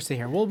in the Gersa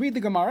here. We'll read the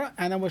Gemara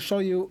and then we'll show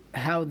you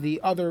how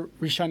the other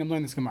Rishonim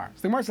learn this Gemara.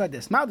 So the Gemara says like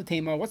this: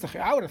 Ma'adatema. What's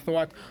the? I would have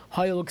thought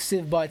Hayiluk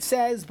Sivba. It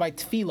says by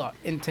Tefillah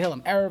in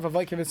Tehillim, Erev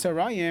Avokev and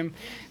Sarayim,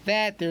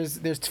 that there's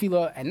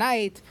Tefillah at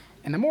night,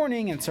 in the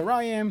morning, and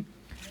Sarayim.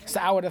 So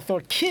I would have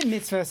thought Kim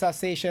mitzvah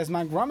sasesha as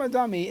man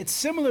gramadami. It's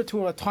similar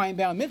to a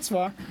time-bound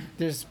mitzvah.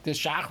 There's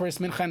Shacharis,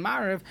 Mincha, and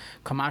Marav,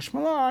 Kamash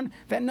Malan,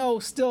 that no,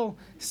 still,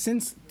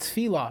 since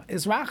Tefillah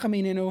is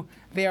Rachamininu,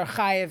 they are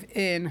chayiv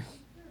in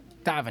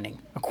davening.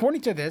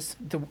 According to this,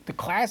 the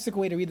classic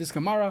way to read this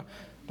Gemara,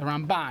 the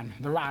Ramban,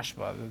 the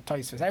Rashba, the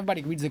Tosfos,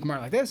 everybody reads the Gemara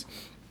like this.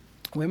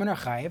 Women are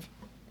chayiv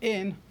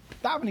in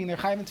davening. They're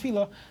chayiv in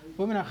Tefillah.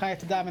 Women are chayiv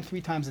to daven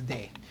 3 times a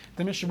day.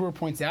 The Mishnah Berurah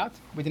points out,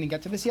 we didn't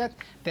get to this yet,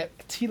 that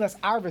Tefillas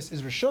Arvis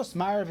is Rishus,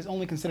 Marav is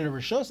only considered a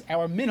Rishus.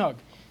 Our minhag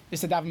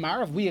is to daven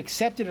Marav. We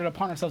accepted it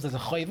upon ourselves as a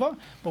chayva,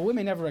 but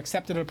women never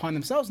accepted it upon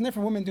themselves, and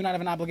therefore women do not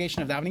have an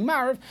obligation of davening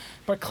Marav,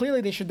 but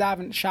clearly they should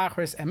daven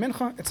Shacharis and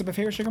Mincha. It's a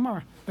Beferish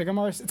Gemara. The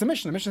Gemara it's a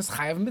Mishnah. The Mishnah is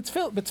chayiv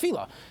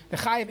b'tefillah. The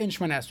chayiv in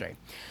Shemon Esrei.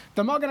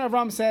 The Magen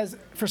Avraham says,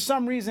 for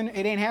some reason,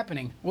 it ain't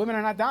happening. Women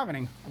are not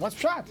davening. What's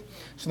pshat?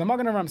 So the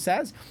Magen Avraham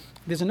says,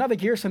 there's another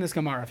gears in this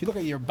Gemara. If you look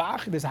at your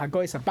Bach, there's a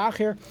Hagoyis Bach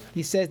here.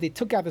 He says they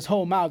took out this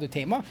whole Ma'od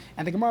Tema,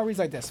 and the Gemara reads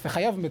like this: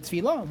 V'chayav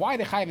b'tefillah. Why are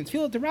they chayav in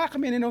tefillah?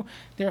 Derachaminu.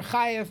 They're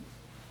chayav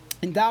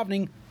in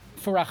davening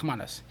for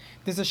Rachmanas.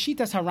 There's a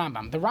Shitas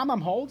HaRambam. The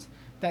Rambam holds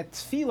that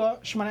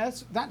tefillah,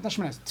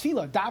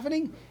 tefillah,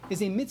 davening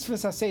is a mitzvah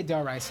saseh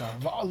d'oraisa.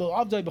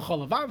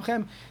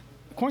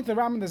 According to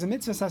the Rambam, there's a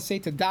mitzvah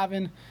saseh to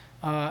daven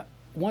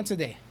once a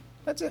day.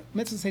 That's it.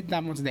 Mitzvah say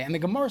daven once a day. And the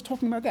Gemara is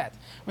talking about that.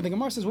 When the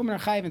Gemara says women are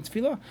chayiv in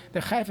tefillah,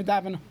 they're chayiv to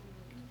daven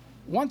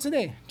once a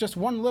day. Just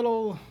one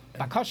little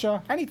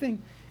bakasha, anything.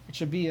 It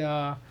should be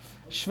shvach,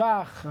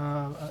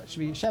 should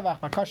be shevach,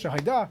 bakasha,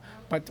 haida,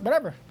 but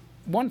whatever.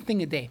 One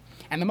thing a day.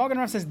 And the Magen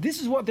Avraham says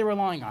this is what they're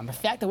relying on. The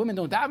fact that women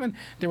don't daven,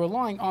 they're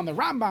relying on the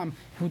Rambam,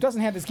 who doesn't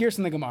have this gears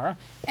in the Gemara,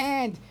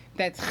 and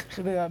that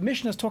the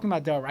Mishnah is talking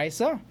about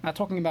Daraisa, not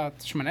talking about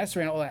Shemon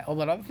Esrei and all that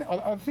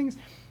other things.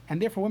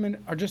 And therefore,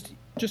 women are just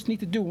need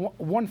to do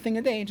one thing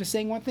a day, just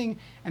saying one thing,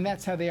 and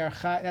that's how they are.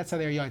 That's how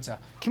they are yotza.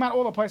 Come out,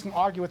 all the parties can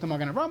argue with the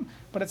Magen Avraham,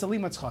 but it's a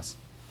limatz chas.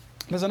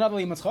 There's another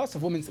limatz chas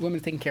of women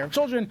taking care of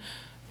children,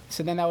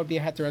 so then that would be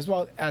a heter as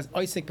well as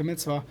oisik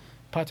b'mitzvah,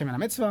 pater min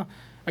mitzvah.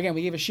 Again,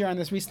 we gave a shir on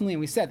this recently,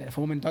 and we said that if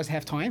a woman does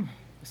have time,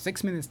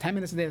 6 minutes, 10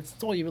 minutes a day,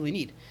 that's all you really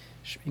need.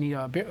 You need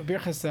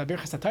birchas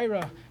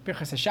hatayra,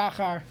 birchas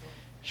hashachar.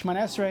 Shemon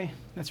Esrei,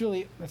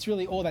 that's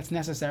really all that's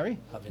necessary.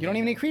 You don't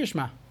even need Kriya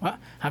Shema. What?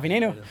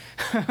 Havinenu.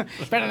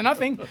 It's better than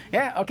nothing.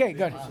 Yeah, okay,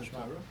 good.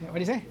 What do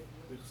you say?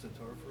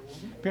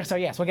 Birchas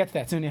Torah, yes, we'll get to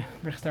that soon, yeah.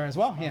 Birchas Torah as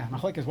well, yeah.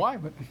 Machlok is why,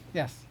 but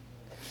yes.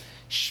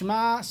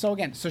 Shema, so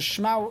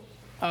Shema,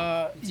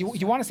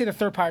 you want to say the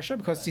third parsha,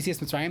 because you see it's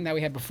Mitzrayim, that we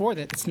had before,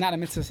 that it's not a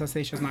mitzvah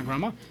saseh shezman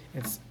grama,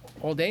 it's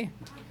all day.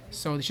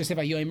 So they should say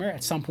Vayomer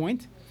at some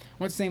point.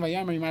 Once saying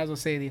Vayomer, you might as well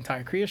say the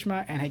entire Kriya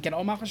Shema, and get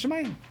all Malchus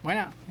Shemayim. Why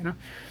not, you know?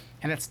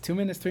 And that's 2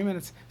 minutes, 3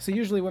 minutes. So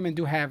usually women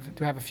do have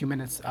a few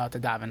minutes to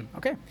daven.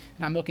 Okay,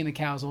 not milking the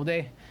cows all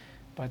day,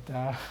 but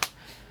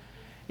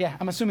yeah,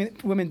 I'm assuming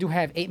women do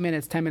have 8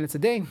 minutes, 10 minutes a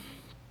day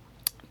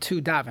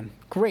to daven.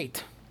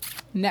 Great.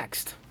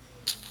 Next,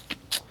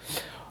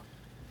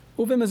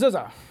 uve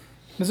mezuzah.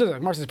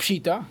 Gemara says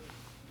pshita,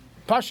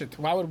 pashit.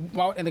 Why would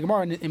and the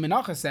Gemara in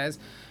Menachah says,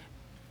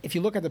 if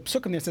you look at the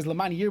psukim there, it says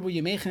Laman Yirbu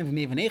Yemechem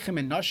V'Mevanechem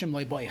and Nashim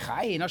Loi Boi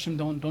Chai. Nashim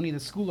don't need a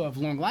school of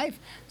long life.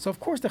 So of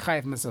course the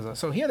Chayiv Mitzvah.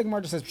 So here the Gemara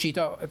just says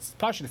Pshita. It's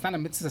Pashut. It's not a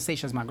Mitzvah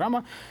Seishas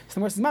Magrama. So the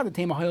Gemara says Mad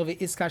Tema Hoyel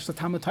V'iskash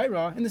L'Talmud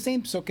Torah. In the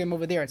same psukim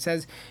over there, it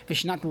says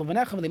V'Shnat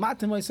Levanechem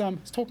V'Limatim Loisam.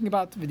 It's talking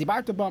about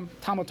V'Dibartabam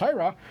Talmud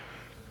Torah.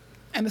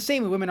 And the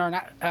same, women are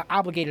not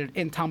obligated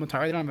in Talmud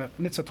Torah. They don't have a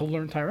mitzvah to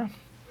learn Torah.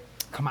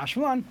 Kamash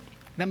V'Lan.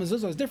 That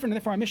Mezuzah is different, and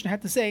therefore our Mishnah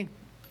had to say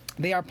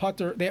they are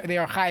Potter. They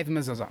are Chayiv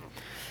Mezuzah.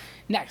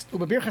 Next,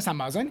 ubabirchas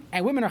hamazon,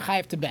 and women are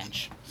chayiv to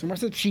bench. So when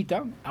says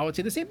pshita, I would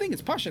say the same thing.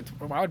 It's pashut.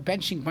 Why would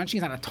benching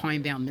is not a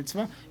time-bound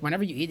mitzvah.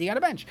 Whenever you eat, you got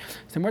to bench.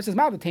 So when it says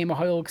ma'avatema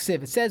hoyol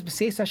ksiv, it says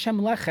b'seis Hashem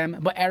lechem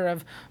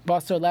ba'erev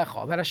basar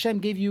lechol. That Hashem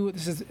gave you.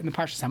 This is in the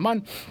Parshas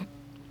Haman.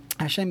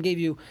 Hashem gave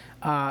you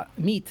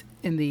meat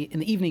in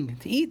the evening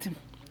to eat.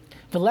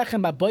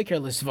 V'lechem ba'boiker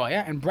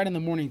l'svaya, and bread in the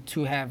morning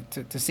to have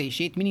to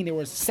satiate, meaning there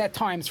were set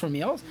times for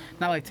meals.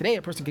 Not like today,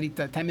 a person could eat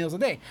 10 meals a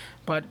day.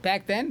 But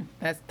back then,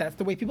 that's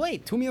the way people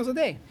ate, 2 meals a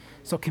day.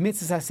 So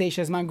kemitzvah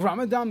saseh man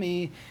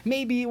gramadami.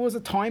 Maybe it was a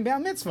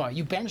time-bound mitzvah.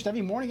 You benched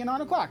every morning at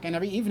 9 o'clock, and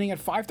every evening at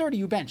 5:30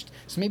 you benched.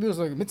 So maybe it was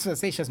a mitzvah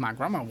saseh man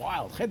grama,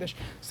 wild chiddush.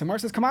 So Mar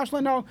says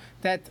Kamashla know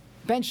that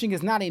benching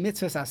is not a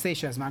mitzvah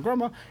saseh man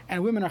grama,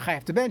 and women are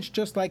chayav to bench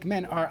just like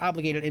men are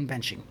obligated in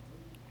benching.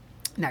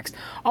 Next,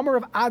 Amar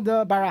of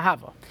Ada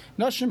Barahava.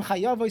 Nashim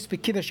Chayavos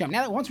Kiddush Yom.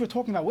 Now that once we're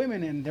talking about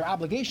women and their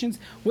obligations,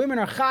 women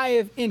are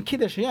chayav in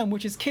Kiddush Yom,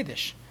 which is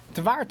Kiddush.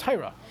 Tvar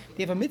Torah.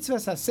 They have a mitzvah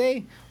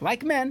saseh,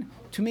 like men,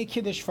 to make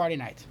Kiddush Friday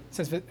night.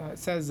 It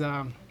says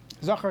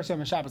Zachar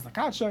Shem Shabbos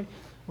Lakatshay.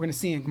 We're going to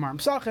see in Gemara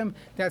Pesachim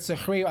that's a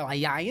Chrei al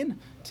Hayayin,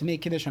 to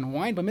make Kiddush on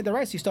wine, but mid the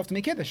rice you still have to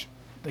make Kiddush.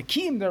 The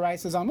Kim the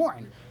rice is on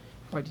wine,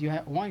 but you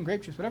have wine,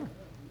 grape juice, whatever.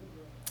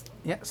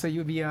 Yeah, so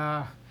you'd be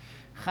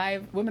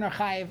chayiv, women are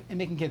chayiv in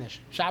making Kiddush.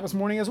 Shabbos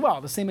morning as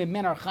well. The same way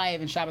men are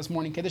chayiv in Shabbos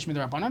morning Kiddush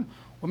midrabanan.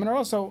 Women are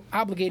also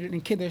obligated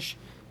in Kiddush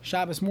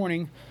Shabbos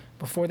morning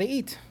before they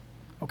eat.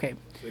 Okay.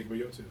 So they can be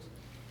yotzes.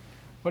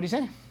 What do you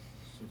say?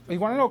 You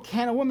want to know,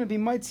 can a woman be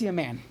mitzi a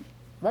man?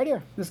 Right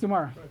here, this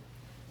Gemara. Right.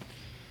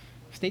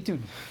 Stay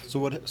tuned. So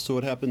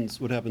what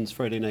happens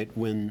Friday night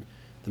when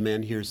the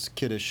man hears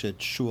Kiddush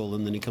at shul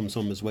and then he comes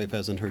home, his wife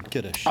hasn't heard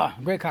Kiddush?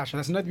 Great kasha.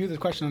 That's another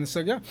beautiful question on the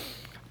sugya.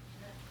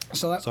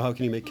 So how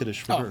can he make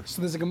Kiddush for her?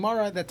 So there's a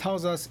Gemara that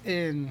tells us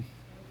in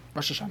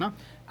Rosh Hashanah,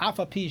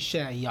 Afa pi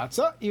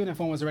yatsa, even if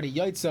one was already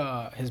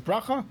yatsa his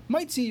bracha,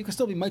 mitzi, you can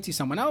still be mitzi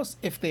someone else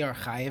if they are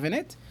chayiv in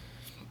it.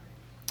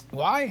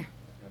 Why?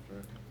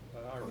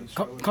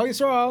 Kol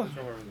Yisrael,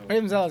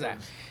 Revim Zelazah.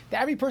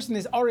 Every person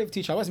is Arev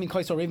teacher. What does it mean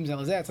Kol Yisrael, Revim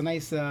Zelazah? It's a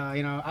nice,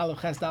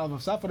 Aleph Ches Aleph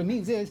of stuff. What it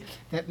means is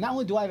that not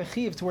only do I have a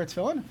chiv to wear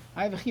tefillin,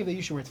 I have a chiv that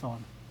you should wear tefillin.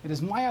 It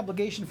is my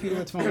obligation for you to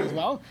wear tefillin as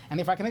well, and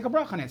if I can make a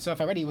bracha on it. So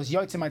if I already was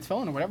yotz in my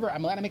tefillin or whatever,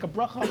 I'm allowed to make a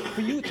bracha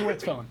for you to wear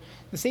tefillin.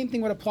 The same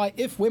thing would apply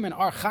if women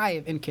are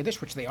chayiv in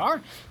Kiddush, which they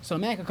are. So a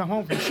man can come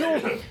home from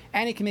shul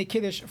and he can make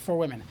Kiddush for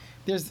women.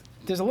 There's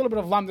a little bit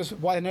of lamdas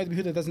why the Noda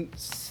B'Yehuda doesn't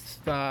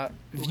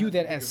view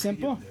that as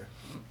simple.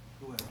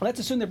 Let's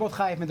assume they're both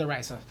chayiv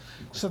midaraisa.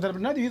 So the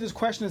Noda B'Yehuda's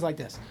question is like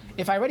this: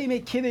 if I already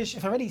made Kiddush,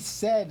 if I already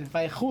said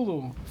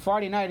Vaychulu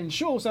Friday night in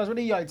shul, so I was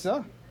already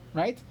yotza,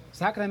 right?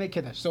 So how can I make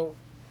Kiddush? So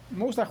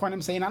most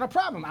Achronim say not a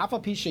problem. Afa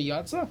pisha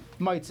yatsa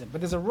mitzvah.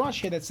 But there's a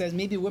rush here that says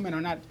maybe women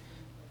are not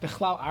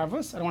bechlal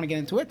arvus. I don't want to get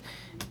into it.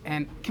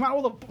 And come on,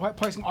 all the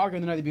places argue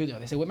in the Noda B'Yehuda.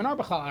 They say women are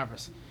bechlal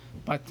arvus,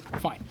 but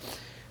fine.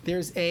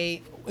 There's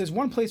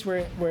one place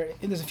where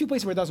there's a few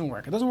places where it doesn't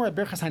work. It doesn't work at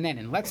Birchas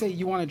Hanenin. Let's say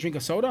you want to drink a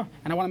soda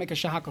and I want to make a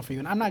shahakal for you,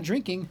 and I'm not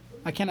drinking.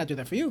 I cannot do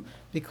that for you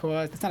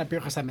because it's not a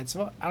Birchas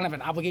HaMitzvah. I don't have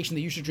an obligation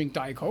that you should drink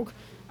Diet Coke.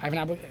 I have an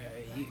obligation.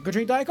 Go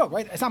drink Diet Coke,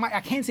 right? It's not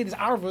I can't say this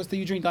arvus that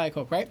you drink Diet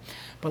Coke, right?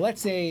 But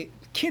let's say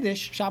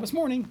Kiddush Shabbos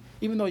morning,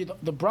 even though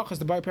the brachas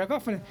the bar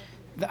perakafan,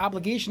 the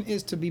obligation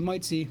is to be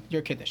mitzi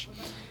your Kiddush.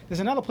 There's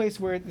another place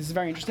where this is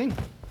very interesting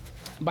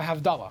by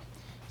Havdalah.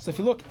 So if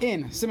you look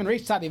in Simon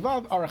Reish Tzadi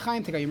Vav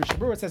Arachaim Tegayim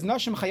Mishabur, it says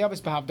Nashim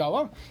Chayavis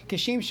BeHavdalah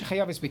Kishem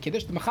Shechayavis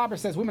BeKiddush. The Mechaber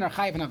says women are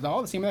chayiv in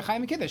Havdalah, the same way they're chayiv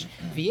in Kiddush.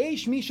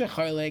 V'yesh Misha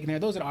Chayleg. And there are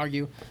those that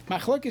argue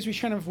Machlokes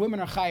Rishonim if women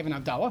are chayiv in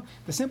Havdalah.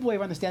 The simple way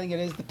of understanding it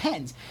is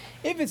depends.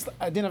 If it's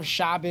a din of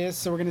Shabbos,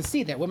 so we're going to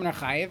see that women are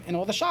chayiv in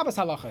all the Shabbos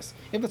halachas.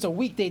 If it's a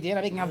weekday din,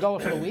 I'm making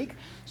Havdalah for the week,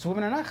 so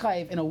women are not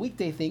chayiv in a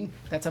weekday thing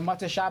that's a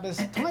Matzah Shabbos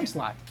time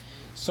slot.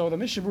 So the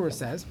Mishabur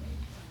says,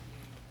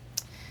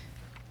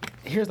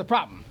 here's the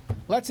problem.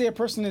 Let's say a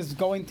person is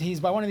he's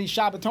by one of these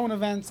Shabbaton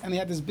events, and they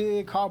had this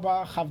big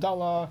Karbach,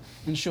 Havdalah,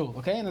 and Shul,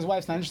 okay? And his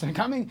wife's not interested in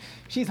coming.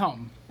 She's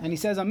home. And he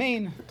says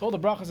Amen, to all the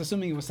brachas,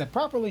 assuming it was said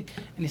properly,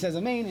 and he says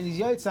Amen, and he's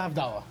Yotze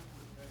Havdalah.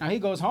 Now he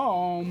goes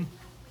home,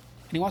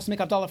 and he wants to make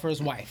Havdalah for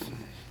his wife.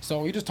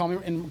 So you just told me,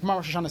 in Gemara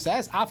Rosh Hashanah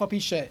says, Afa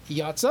Pisha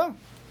Yatza,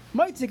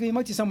 might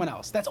see someone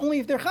else. That's only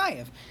if they're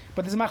chayiv.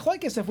 But there's a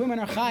machlokes if women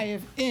are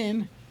chayiv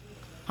in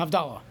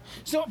Havdalah.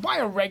 So by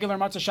a regular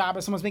Matzah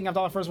Shabbos, someone's making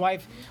Havdalah for his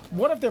wife.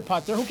 What if they're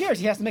pater? Who cares?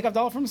 He has to make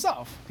Havdalah for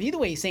himself. Either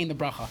way, he's saying the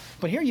bracha.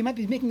 But here you might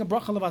be making a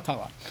bracha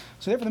levatala.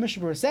 So therefore the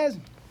Mishnah Berurah says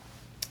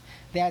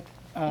that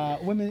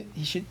women,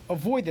 he should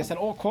avoid this at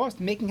all costs,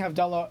 making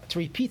Havdalah, to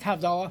repeat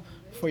Havdalah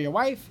for your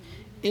wife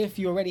if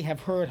you already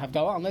have heard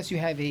Havdalah, unless you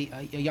have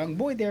a young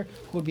boy there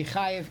who would be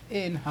chayiv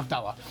in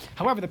Havdalah.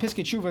 However, the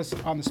Piskei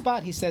Teshuvos on the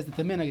spot, he says that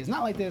the minhag is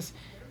not like this.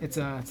 It's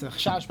a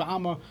chash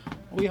ba'ama.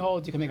 We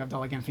hold you can make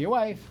Havdalah again for your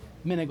wife.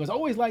 Minhag was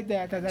always like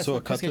that. That's so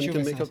what a katan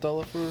can make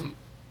Havdalah for?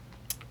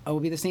 It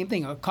would be the same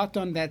thing. A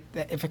katan that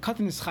if a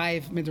katan is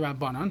chayiv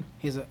midrabanan,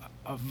 he's a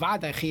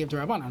vaday chayiv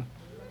derabanan,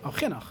 a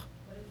chinuch.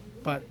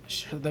 But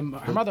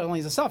her mother only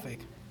is a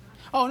suffix.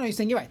 Oh no, you're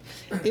saying you're right.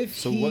 If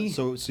so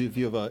if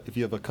you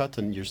have a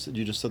katan, you just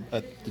said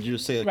did you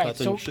just say a right,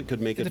 katan so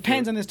could make it? It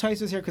depends on this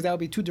Tosfos here because that would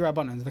be two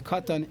derabanans. The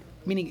katan,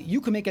 meaning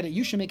you can make it.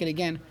 You should make it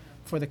again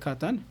for the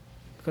katan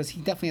because he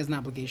definitely has an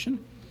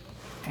obligation,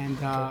 and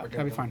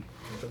that'll be fine.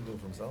 Can he do it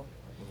for himself?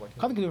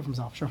 Katan can do it for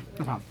himself, sure,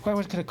 no problem.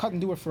 Why could a katan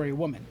do it for a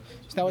woman?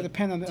 So that would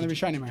depend on the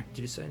Rishonim.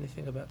 Did you say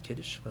anything about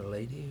Kiddush for a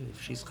lady?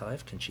 If she's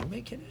chayiv, can she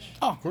make Kiddush?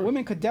 Oh,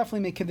 women could definitely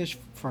make Kiddush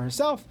for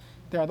herself.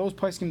 There are those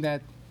poskim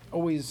that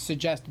always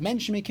suggest men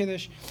should make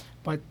Kiddush,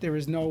 but there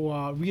is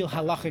no real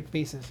halachic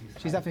basis.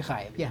 She's definitely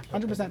chayiv. Yeah,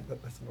 100%.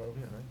 That's the over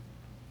here, right?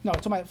 No,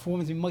 it's about for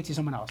women to be see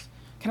someone else.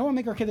 Can a woman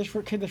make her Kiddush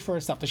for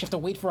herself? Does she have to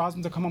wait for her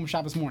husband to come home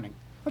Shabbos morning?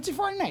 Let's say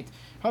Friday night.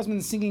 Her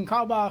husband's singing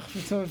Kalbach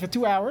for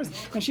 2 hours,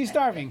 and she's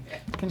starving.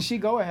 Can she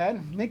go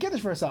ahead, make Kiddush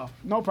for herself?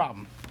 No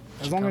problem.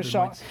 As long as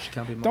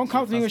don't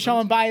come to me with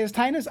Shalom Bayis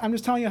Tainus. I'm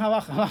just telling you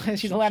halacha.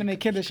 She's allowed to make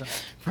Kiddush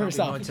for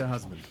herself.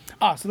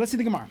 So let's see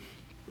the Gemara.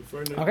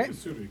 Friday night, Okay.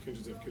 you can't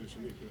just have Kiddush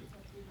and eat,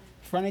 right?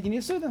 Friday night you need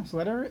a Suda, so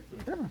let her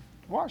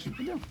wash. What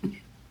do you do?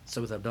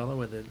 So with Havdalah,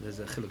 where there's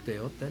a chiluk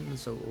deot, then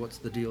so what's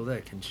the deal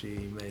there? Can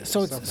she make?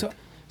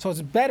 So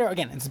it's better.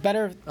 Again, it's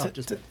better.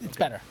 It's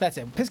better. That's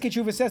it. Piskei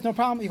Teshuvos says no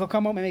problem. You can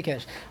come home and make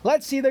Kiddush.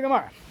 Let's see the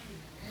Gemara.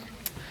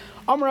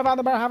 Amar Rav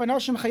Adabar have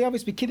anoshim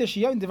chayavis be Kiddush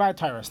yom devar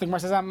Torah. The Gemara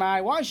says,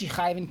 why is she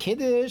chayav in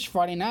Kiddush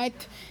Friday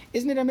night?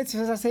 Isn't it a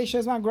mitzvah sasei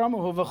shezman grama?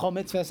 Hu v'chol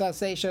mitzvah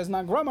sasei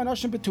shezman grama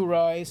anoshim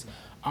beturais.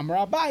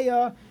 Amar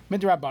Abaya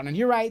midrabanan.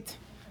 You're right.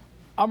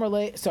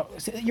 Amarle, so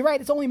you're right.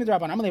 It's only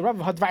midrabanan. Amarle Rav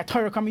hadvar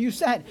Torah. Come, you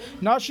said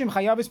nashim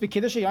chayavis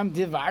b'kiddush yom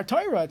divar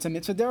Torah. It's a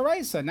mitzvah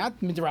deraisa, not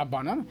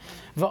midrabanan.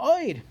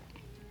 Va'oid.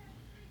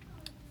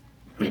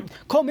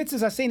 Kol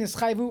mitzvahs asein is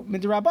chayvu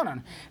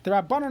midrabanan. The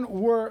rabbanan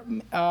were.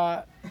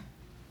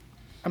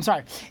 I'm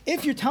sorry.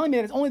 If you're telling me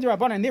that it's only the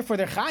rabbanan and therefore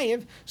they're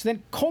chayiv, so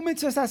then kol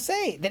mitzvahs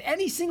asay, that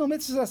any single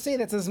mitzvah asay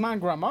that's a zman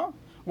grama.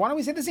 Why don't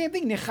we say the same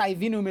thing?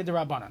 Nechayvinu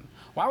midrabanan.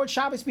 Why would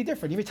Shabbos be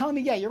different? If you're telling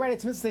me, yeah, you're right,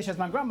 it's mitzvah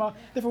shazman grama,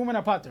 different women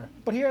are pater.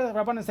 But here the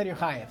rabbanan said you're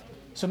chayiv.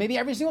 So maybe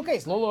every single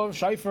case, lolo,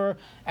 shayfer,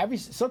 every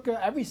sukkah,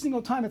 every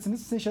single time it's a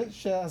mitzvah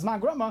shazman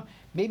grama,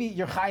 maybe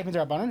you're chayiv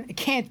midrabanan. It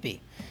can't be.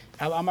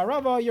 Al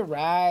amarava, you're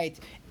right.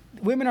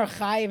 Women are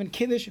chayiv and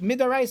kiddush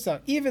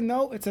midaraisa, even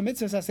though it's a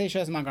mitzvah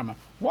shazman grama.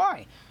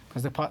 Why?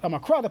 Because the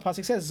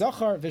pasuk says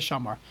zachar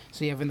v'shamar.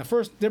 So you have in the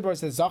first dibra it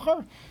says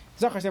zachar.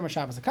 Zachar Semer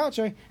Shabbos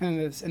Akachay, and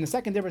in the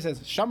second dibra says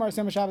Shamar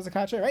Semer Shabbos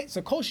Akachay, right?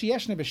 So Kol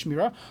Sheyeshne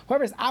B'Shmira,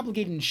 whoever is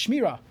obligated in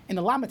Shmira, in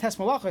the Lamed Tes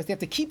Malachos, they have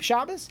to keep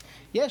Shabbos,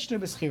 Yeshne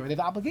B'Schira. They have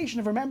the obligation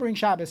of remembering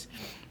Shabbos.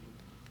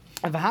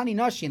 And V'hani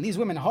Nashi, and these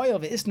women, Hoyel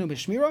V'Isnu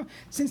B'Shmira,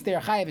 since they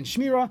are Chayiv in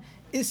Shmira,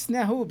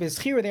 Isnehu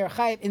B'Schira, they are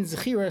Chayiv in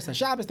Zechira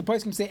Shabbos. The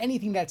person can say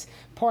anything that's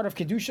part of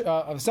Kedusha,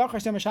 of Zachar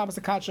Semer Shabbos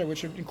Akachay,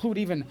 which would include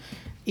even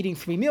eating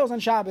 3 meals on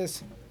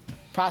Shabbos,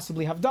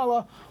 possibly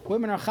Havdalah.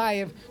 Women are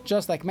chayiv,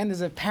 just like men. There's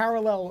a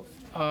parallel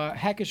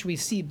hekesh we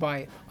see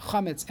by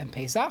chametz and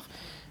Pesach,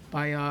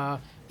 by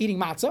eating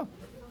matzah.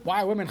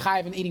 Why are women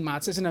chayiv in eating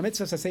matzah? It's in a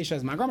mitzvah saseisha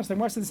as magram. So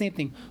the says the same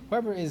thing.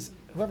 Whoever has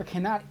the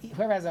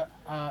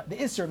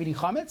isser of eating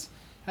chametz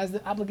has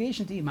the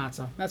obligation to eat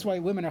matzah. That's why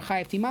women are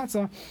chayiv to eat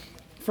matzah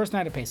first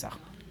night of Pesach.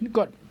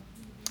 Good.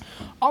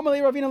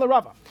 Amalei Ravina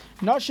LaRava.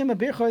 Nashim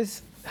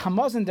abirchos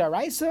hamazon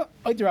daraisa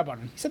or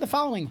derabanan. He said the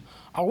following: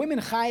 are women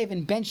chayiv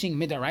in benching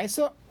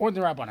midaraisa or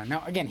derabanan?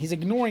 Now again, he's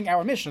ignoring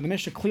our Mishnah. The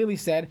Mishnah clearly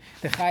said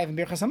the chayiv in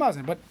birchas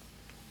hamazon, but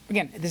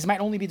again, this might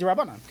only be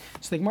derabanan.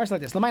 So the Gemara is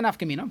like this: L'may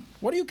nafkamina.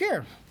 What do you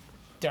care?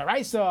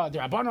 Deraisa,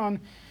 derabanan.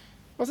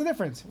 What's the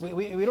difference?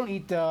 We don't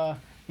eat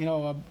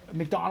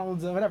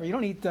McDonald's or whatever. You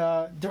don't eat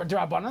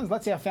derabanan.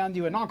 Let's say I found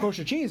you a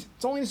non-kosher cheese.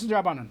 It's only this is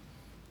derabanan.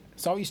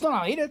 So you still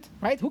not eat it,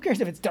 right? Who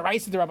cares if it's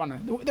deraisa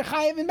derabanan? They're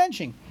chayiv in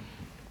benching.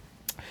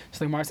 So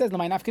the Gemara says,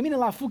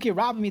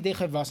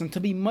 to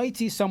be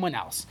mighty someone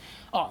else.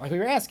 Oh, like we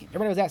were asking.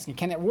 Everybody was asking,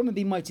 can that woman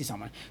be mighty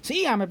someone? So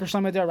if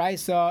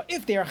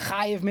they are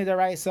chayiv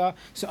midaraisa,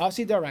 so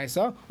asi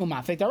daraisa,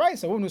 umafek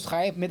daraisa. A woman who's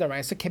chayiv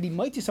midaraisa can be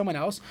mighty someone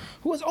else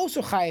who is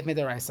also chayiv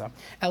midaraisa.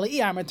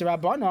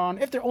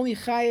 If they're only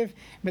chayiv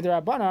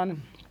midarabanan,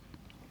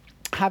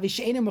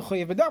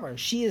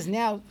 she is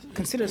now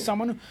considered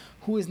someone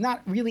who is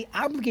not really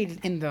obligated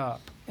in the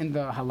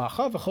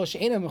halacha.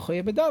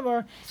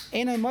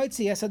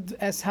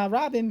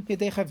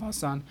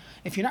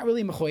 If you're not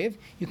really mechoyev,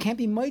 you can't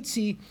be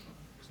mitzi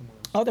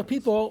other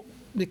people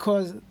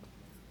because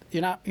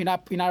you're not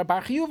a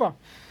bar chiyuva.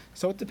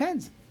 So it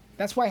depends.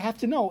 That's why I have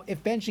to know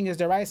if benching is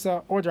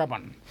deraisa or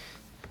drabanan.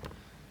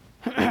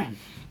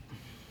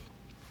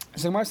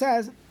 So Gemara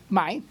says,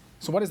 "My."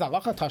 So what is that?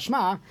 Halacha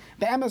tashma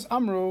be'emes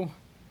amru.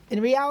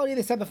 In reality,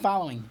 they said the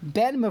following: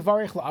 Ben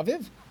mevarich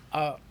la'aviv.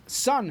 A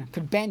son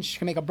can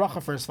make a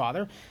bracha for his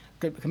father,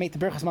 could make the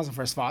birchas mazon for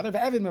his father.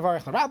 Ve'evid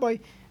mevarich la'rabbi,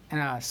 and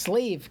a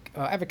slave,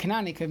 Eved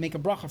Kanani, could make a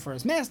bracha for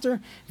his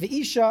master.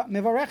 Ve'isha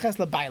mevareches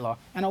la'bayla,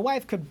 and a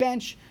wife could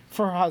bench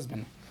for her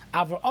husband.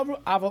 Aval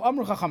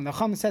amru chacham. The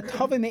chacham said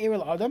tove me'ira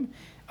la'adam,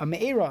 a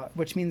me'ira,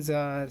 which means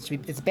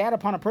it's bad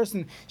upon a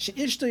person.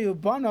 She'ishto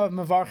yubanav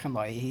mevarchen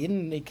la.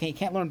 He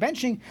can't learn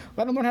benching.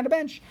 Let him learn how to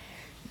bench.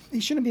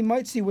 He shouldn't be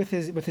mitzi with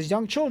his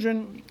young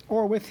children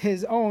or with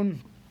his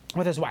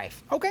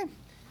wife. Okay.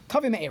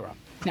 Tavi me'era.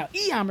 Now,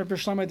 and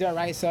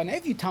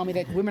if you tell me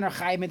that women are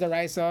chayiv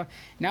midaraisa,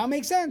 now it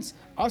makes sense.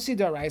 Asi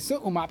daraisa,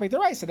 umapek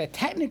daraisa. That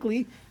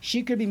technically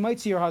she could be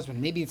mitzi your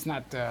husband. Maybe it's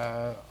not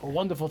a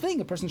wonderful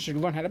thing. A person should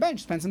learn how to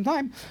bench, spend some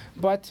time,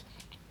 but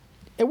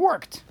it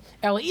worked.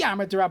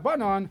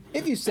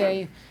 If you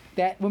say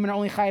that women are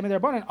only chayiv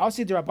midarabanan,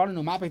 asi darabanan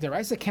umapek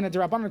daraisa, can a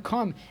darabanan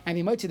come and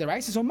be mitzi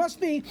daraisa? So it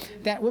must be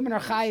that women are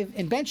chayiv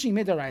in benching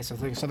midaraisa.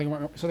 So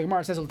the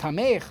Gemara says,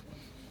 "L'tameich."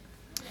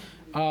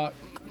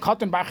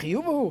 Katan bar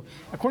chiyuvu.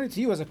 According to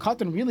you, as a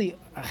katan really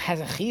has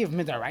a chiyuv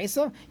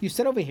midaraisa, you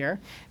said over here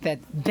that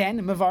ben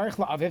mevarich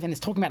la'aviv, and it's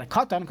talking about a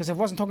katan, because if it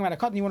wasn't talking about a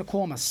katan, you want to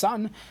call him a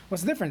son.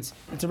 What's the difference?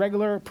 It's a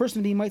regular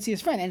person being mitzi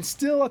his friend, and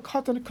still a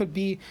katan could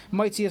be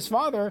mitzi his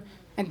father.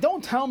 And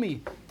don't tell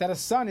me that a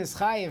son is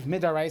chayiv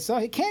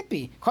midaraisa. It can't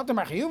be. Katan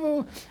bar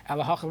chiyuvu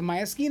alahachav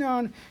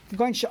mayaskinon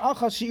going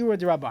she'achal she'ira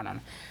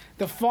derabanan.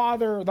 The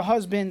father, the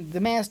husband,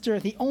 the master,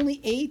 they only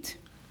ate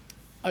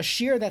a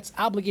shear that's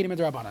obligated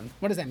midarabanan.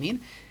 What does that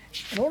mean?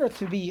 In order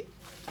to be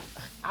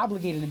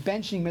obligated in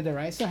benching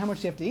midaraisa, how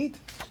much do you have to eat?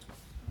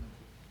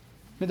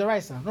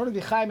 Midaraisa. In order to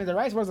be chai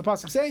midaraisa, what does the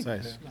pasuk say?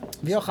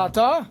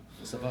 V'yochalta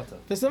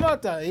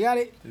v'savata. You got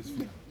it.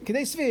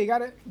 You got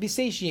to be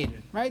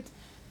satiated, right?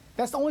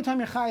 That's the only time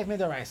you're chai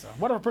midaraisa.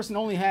 What if a person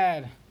only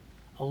had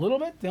a little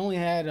bit. They only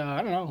had,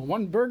 I don't know,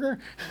 one burger,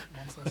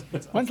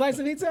 one slice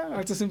of pizza.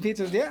 Or just some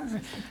pizzas, yeah.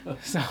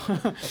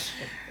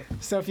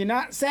 So if you're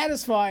not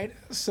satisfied,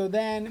 so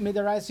then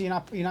midaraisa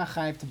you're not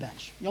chayiv to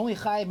bench. You only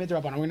chayiv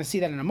midrabanan. We're going to see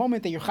that in a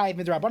moment that you're chayiv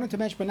midrabanan to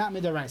bench, but not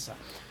midaraisa.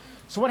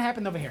 So what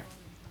happened over here?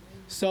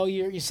 So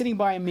you're sitting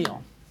by a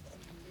meal.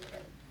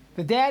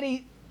 The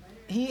daddy,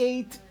 he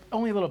ate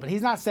only a little bit.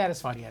 He's not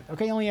satisfied yet.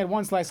 Okay, he only had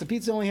one slice of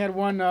pizza. Only had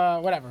one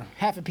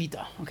half a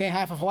pita. Okay,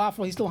 half a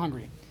falafel. He's still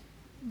hungry,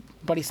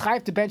 but he's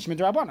chayiv to bench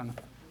midrabanan.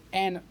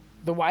 And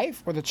the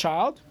wife or the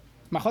child,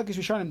 machlokes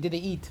rishonim, did they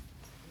eat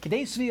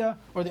kedei svia,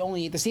 or they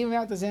only eat the same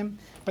amount as him?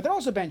 But they're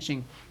also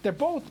benching. They're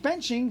both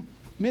benching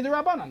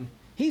midrabanan.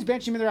 He's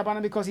benching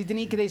midrabanan because he didn't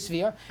eat kedei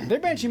svia.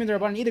 They're benching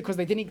midrabanan either because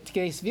they didn't eat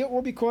kedei svia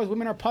or because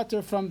women are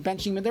pater from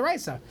benching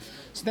midaraisa.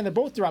 So then they're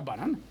both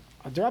derabanan.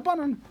 A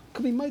derabanan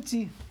could be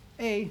mitzi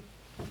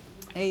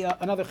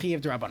another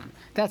chiyuv derabanan.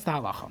 That's the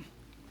halacha.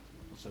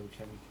 So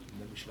then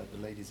we should have the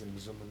ladies in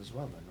Mizuman as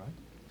well, then,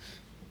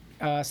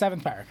 right?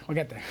 Seventh parak. We'll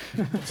get there.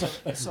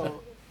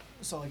 So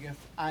like if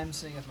I'm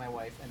sitting with my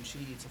wife and she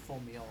eats a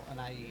full meal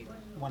and I eat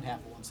one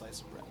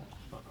slice of bread,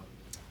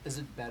 is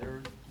it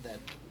better that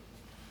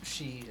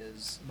she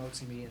is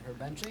motzi me in her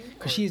benching?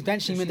 Because she's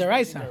benching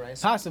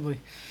midaraisa, possibly.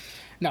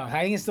 No,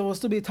 I think will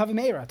still be a tavi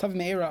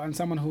meira on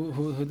someone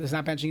who is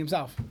not benching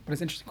himself. But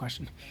it's an interesting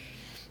question.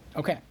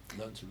 Okay.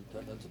 Learn to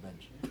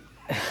bench.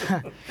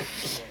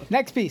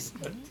 Next piece.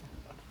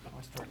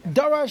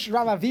 Darash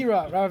Rav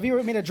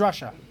Avira made a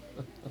drasha.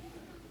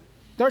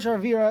 Darash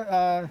Rav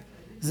Avira,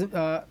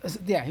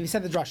 he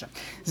said the drasha.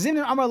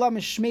 Zimner Amar La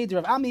Mishmei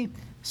Rav Ami.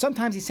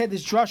 Sometimes he said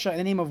this drasha in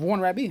the name of one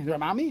Rabbi,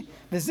 Rav Ami.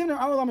 The Zimner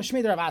Amar La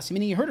Mishmei Rav Asi,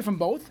 meaning you heard it from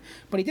both,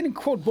 but he didn't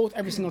quote both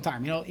every single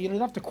time. You don't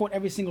have to quote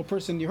every single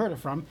person you heard it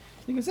from.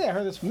 You can say, I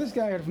heard this from this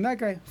guy, I heard it from that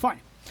guy. Fine.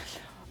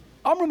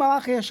 Amru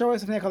Malachi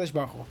Hasharis of Kadosh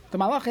Baruch Hu. The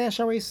Malachi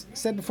Hasharis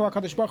said before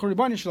Kadosh Baruch Hu,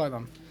 Ribbon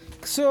Yisraelim.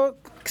 So,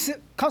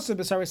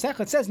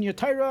 it says in your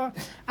Torah,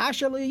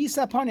 Asher lo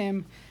yisa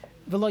panim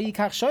v'lo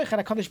yikach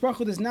shoichet. HaKadosh Baruch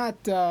Hu does not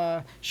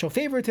show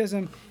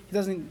favoritism. He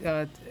doesn't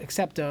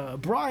accept a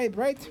bribe,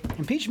 right?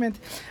 Impeachment.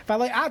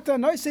 V'lo ata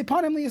noisei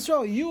panim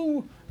liYisrael.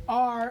 You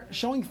are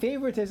showing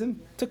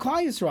favoritism to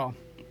Klal Yisrael.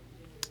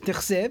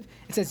 Tichsev,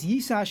 it says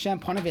Yisa Hashem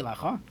panav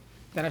elecha,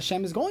 that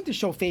Hashem is going to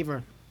show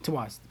favor to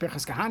us.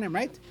 Birchas Kahanim,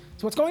 right?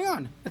 So what's going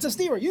on? It's a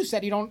steer. You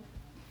said you don't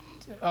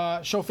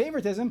show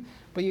favoritism,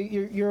 but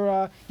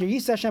you're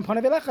Yisa Hashem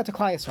panav elecha to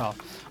Klal Yisrael.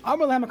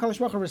 Amar lehem HaKadosh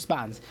Baruch Hu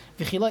responds,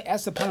 V'chiloi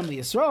esa panam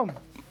liYisrael.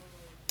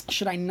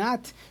 Should I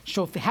not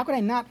show? How could I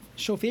not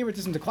show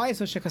favoritism to Klal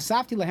Yisrael?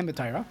 Shekasafti lehem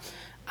b'Torah.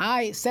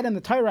 I said in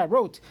the Torah, I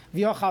wrote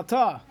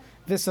V'yochalta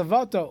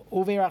v'savato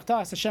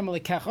uveirachta Hashem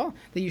alikecha,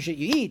 that you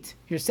eat,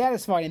 you're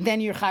satisfied, and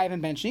then you're chayiv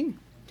and benching.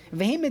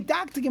 V'hem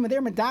medaktikim,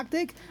 they're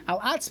medaktik al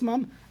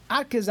atzmam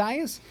ad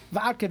kezayis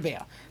v'ad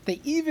keveya. They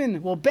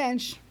even will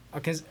bench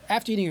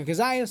after eating a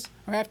kezayis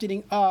or after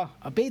eating a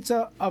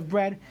beitza of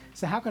bread.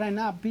 So how could I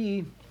not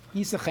be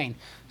yisachein?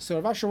 So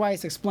Rav Asher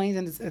Weiss explains,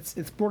 and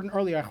it's brought in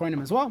earlier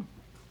Achronim as well.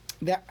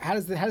 That how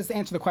does it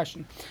answer the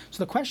question?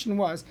 So the question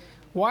was,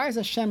 why is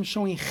Hashem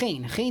showing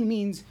chen? Chen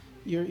means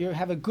you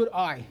have a good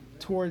eye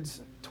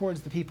towards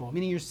the people,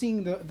 meaning you're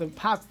seeing the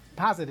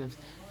positives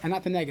and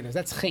not the negatives.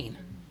 That's chen.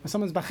 When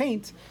someone's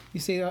b'cheint, you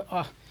say,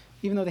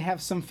 even though they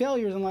have some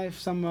failures in life,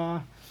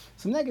 some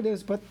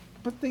negatives, but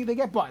they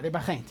get by. They're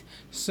b'cheint.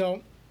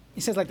 So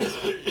he says like this: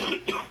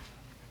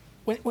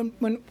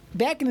 when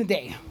back in the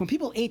day, when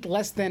people ate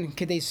less than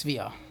kedei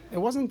svia, it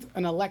wasn't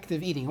an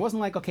elective eating. It wasn't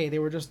like, okay, they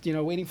were just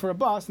waiting for a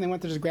bus and they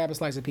went to just grab a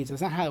slice of pizza.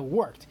 That's not how it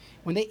worked.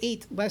 When they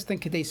ate less than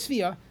kedei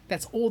svia,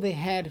 that's all they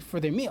had for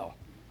their meal.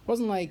 It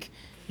wasn't like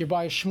you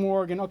buy a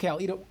shmorg and okay,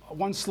 I'll eat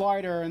one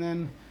slider and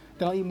then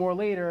I'll eat more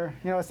later.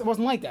 It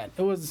wasn't like that.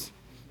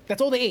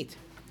 That's all they ate.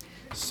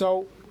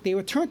 So they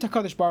returned to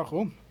Kadosh Baruch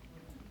Hu,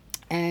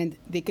 and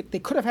they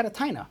could have had a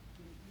taina.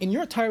 In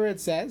your Torah it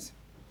says,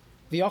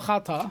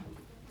 V'yochalta,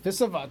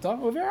 v'savata,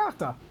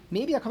 u'v'erachta.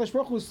 Maybe HaKadosh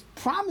Baruch Hu is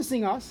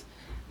promising us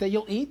that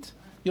you'll eat,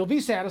 you'll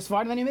be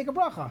satisfied, and then you make a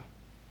bracha.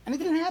 And it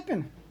didn't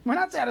happen. We're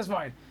not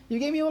satisfied. You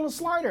gave me a little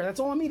slider. That's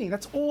all I'm eating.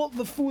 That's all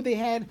the food they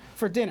had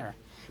for dinner.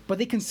 But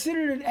they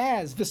considered it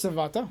as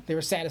v'savata. They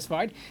were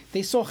satisfied.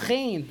 They saw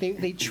chen.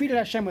 They treated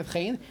Hashem with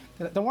chen.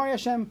 Don't worry,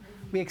 Hashem,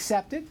 we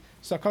accept it.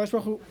 So HaKadosh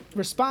Baruch Hu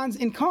responds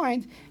in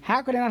kind.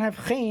 How could I not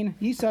have chen,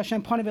 Yisa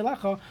Hashem panav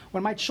elecha,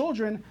 when my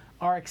children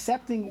are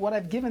accepting what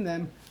I've given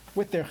them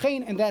with their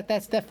chen? And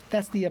that's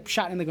the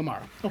shot in the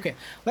Gemara. Okay,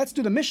 let's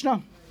do the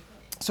Mishnah.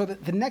 So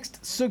the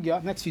next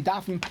sugya, next few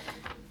dafim,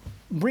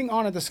 bring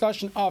on a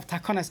discussion of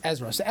Takanas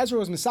Ezra. So Ezra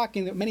was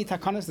misaking many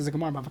Takanas. There's a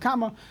Gemara Bava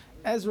Kama.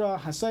 Ezra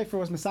HaSefer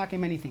was misaking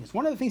many things.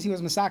 One of the things he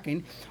was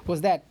misaking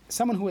was that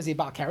someone who was a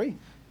Balkari,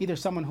 either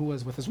someone who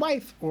was with his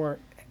wife or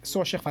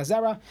saw Shechva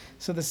Zera.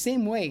 So the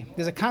same way,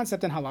 there's a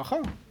concept in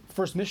Halacha,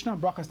 first Mishnah,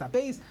 Brachas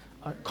Tabeis,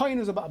 Kohen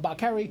who's a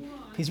Balkari,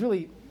 he's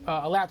really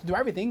allowed to do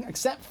everything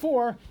except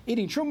for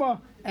eating Truma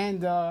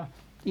and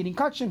eating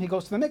kachim. He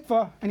goes to the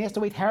mikvah and he has to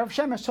wait Harav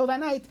Shemesh till that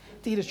night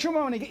to eat his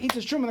Truma. When he eats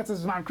his Truma, that's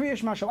his Zman Kriya,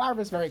 Shema Shel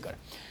Arvis, very good.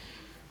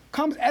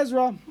 Comes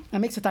Ezra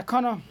and makes a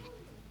takana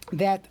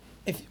that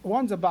if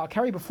one's a Baal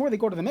Kari, before they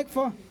go to the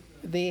mikvah,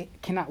 they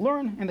cannot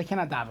learn and they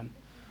cannot daven.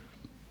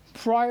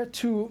 Prior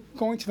to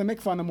going to the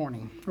mikvah in the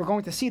morning, we're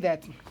going to see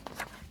that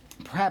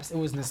perhaps it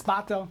was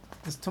Nisbata,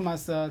 this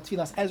Tumas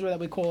Tfilas Ezra that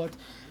we call it.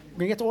 We're going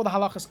to get to all the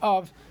halachas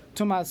of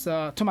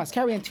Tumas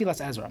Kari and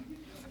Tfilas Ezra.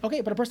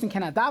 Okay, but a person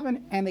cannot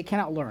daven and they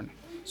cannot learn.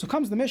 So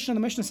comes the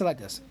Mishnah said like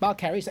this. Baal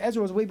Kari, so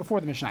Ezra was way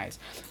before the Mishnah is.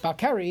 Baal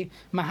Kari,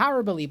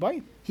 Mahara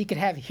Beliboy, he could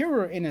have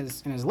hearer in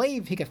his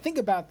lave, he could think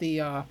about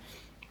the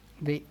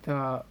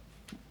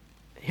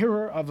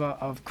hearer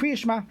of Kriya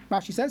Shema,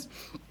 Rashi says,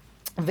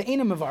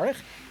 Ve'ena Mevarich,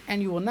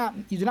 and you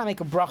do not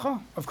make a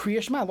bracha of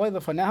Kriya Shema, Lo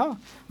Lefaneha,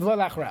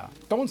 V'lo Lachra.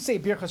 Don't say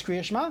Birchas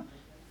Kriya Shema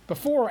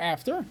before or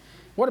after.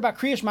 What about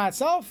Kriya Shema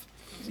itself?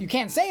 You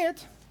can't say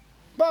it,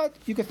 but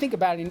you could think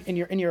about it in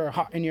your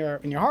heart,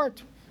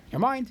 your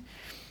mind.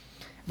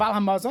 Val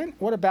Hamazon,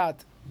 what about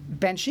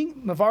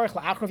benching? Mevarich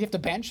La'achra, if you have to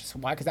bench, so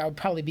why? Because that would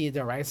probably be a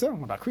deraisa.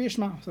 What about Kriya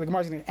Shema? So the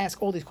Gemara is going to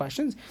ask all these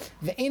questions.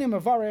 Ve'ena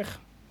Mevarich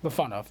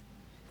Lefanov,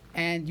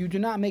 and you do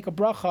not make a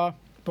bracha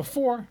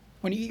before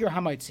when you eat your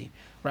hamaitzi.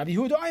 Rabbi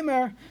Yehuda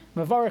Omer,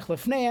 Mevarich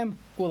Lefneim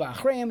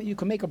Ula'achreim, you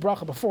can make a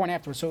bracha before and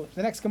after. So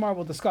the next Gemara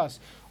will discuss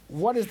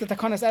what is the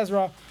Takanas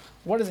Ezra,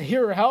 what does a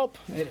hearer help?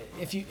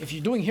 If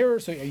you're doing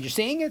hearer, so are you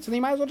saying it? So then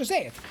you might as well just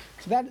say it.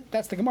 So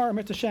that's the Gemara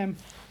Mitzvah Shem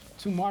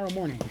tomorrow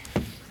morning.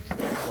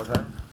 What time?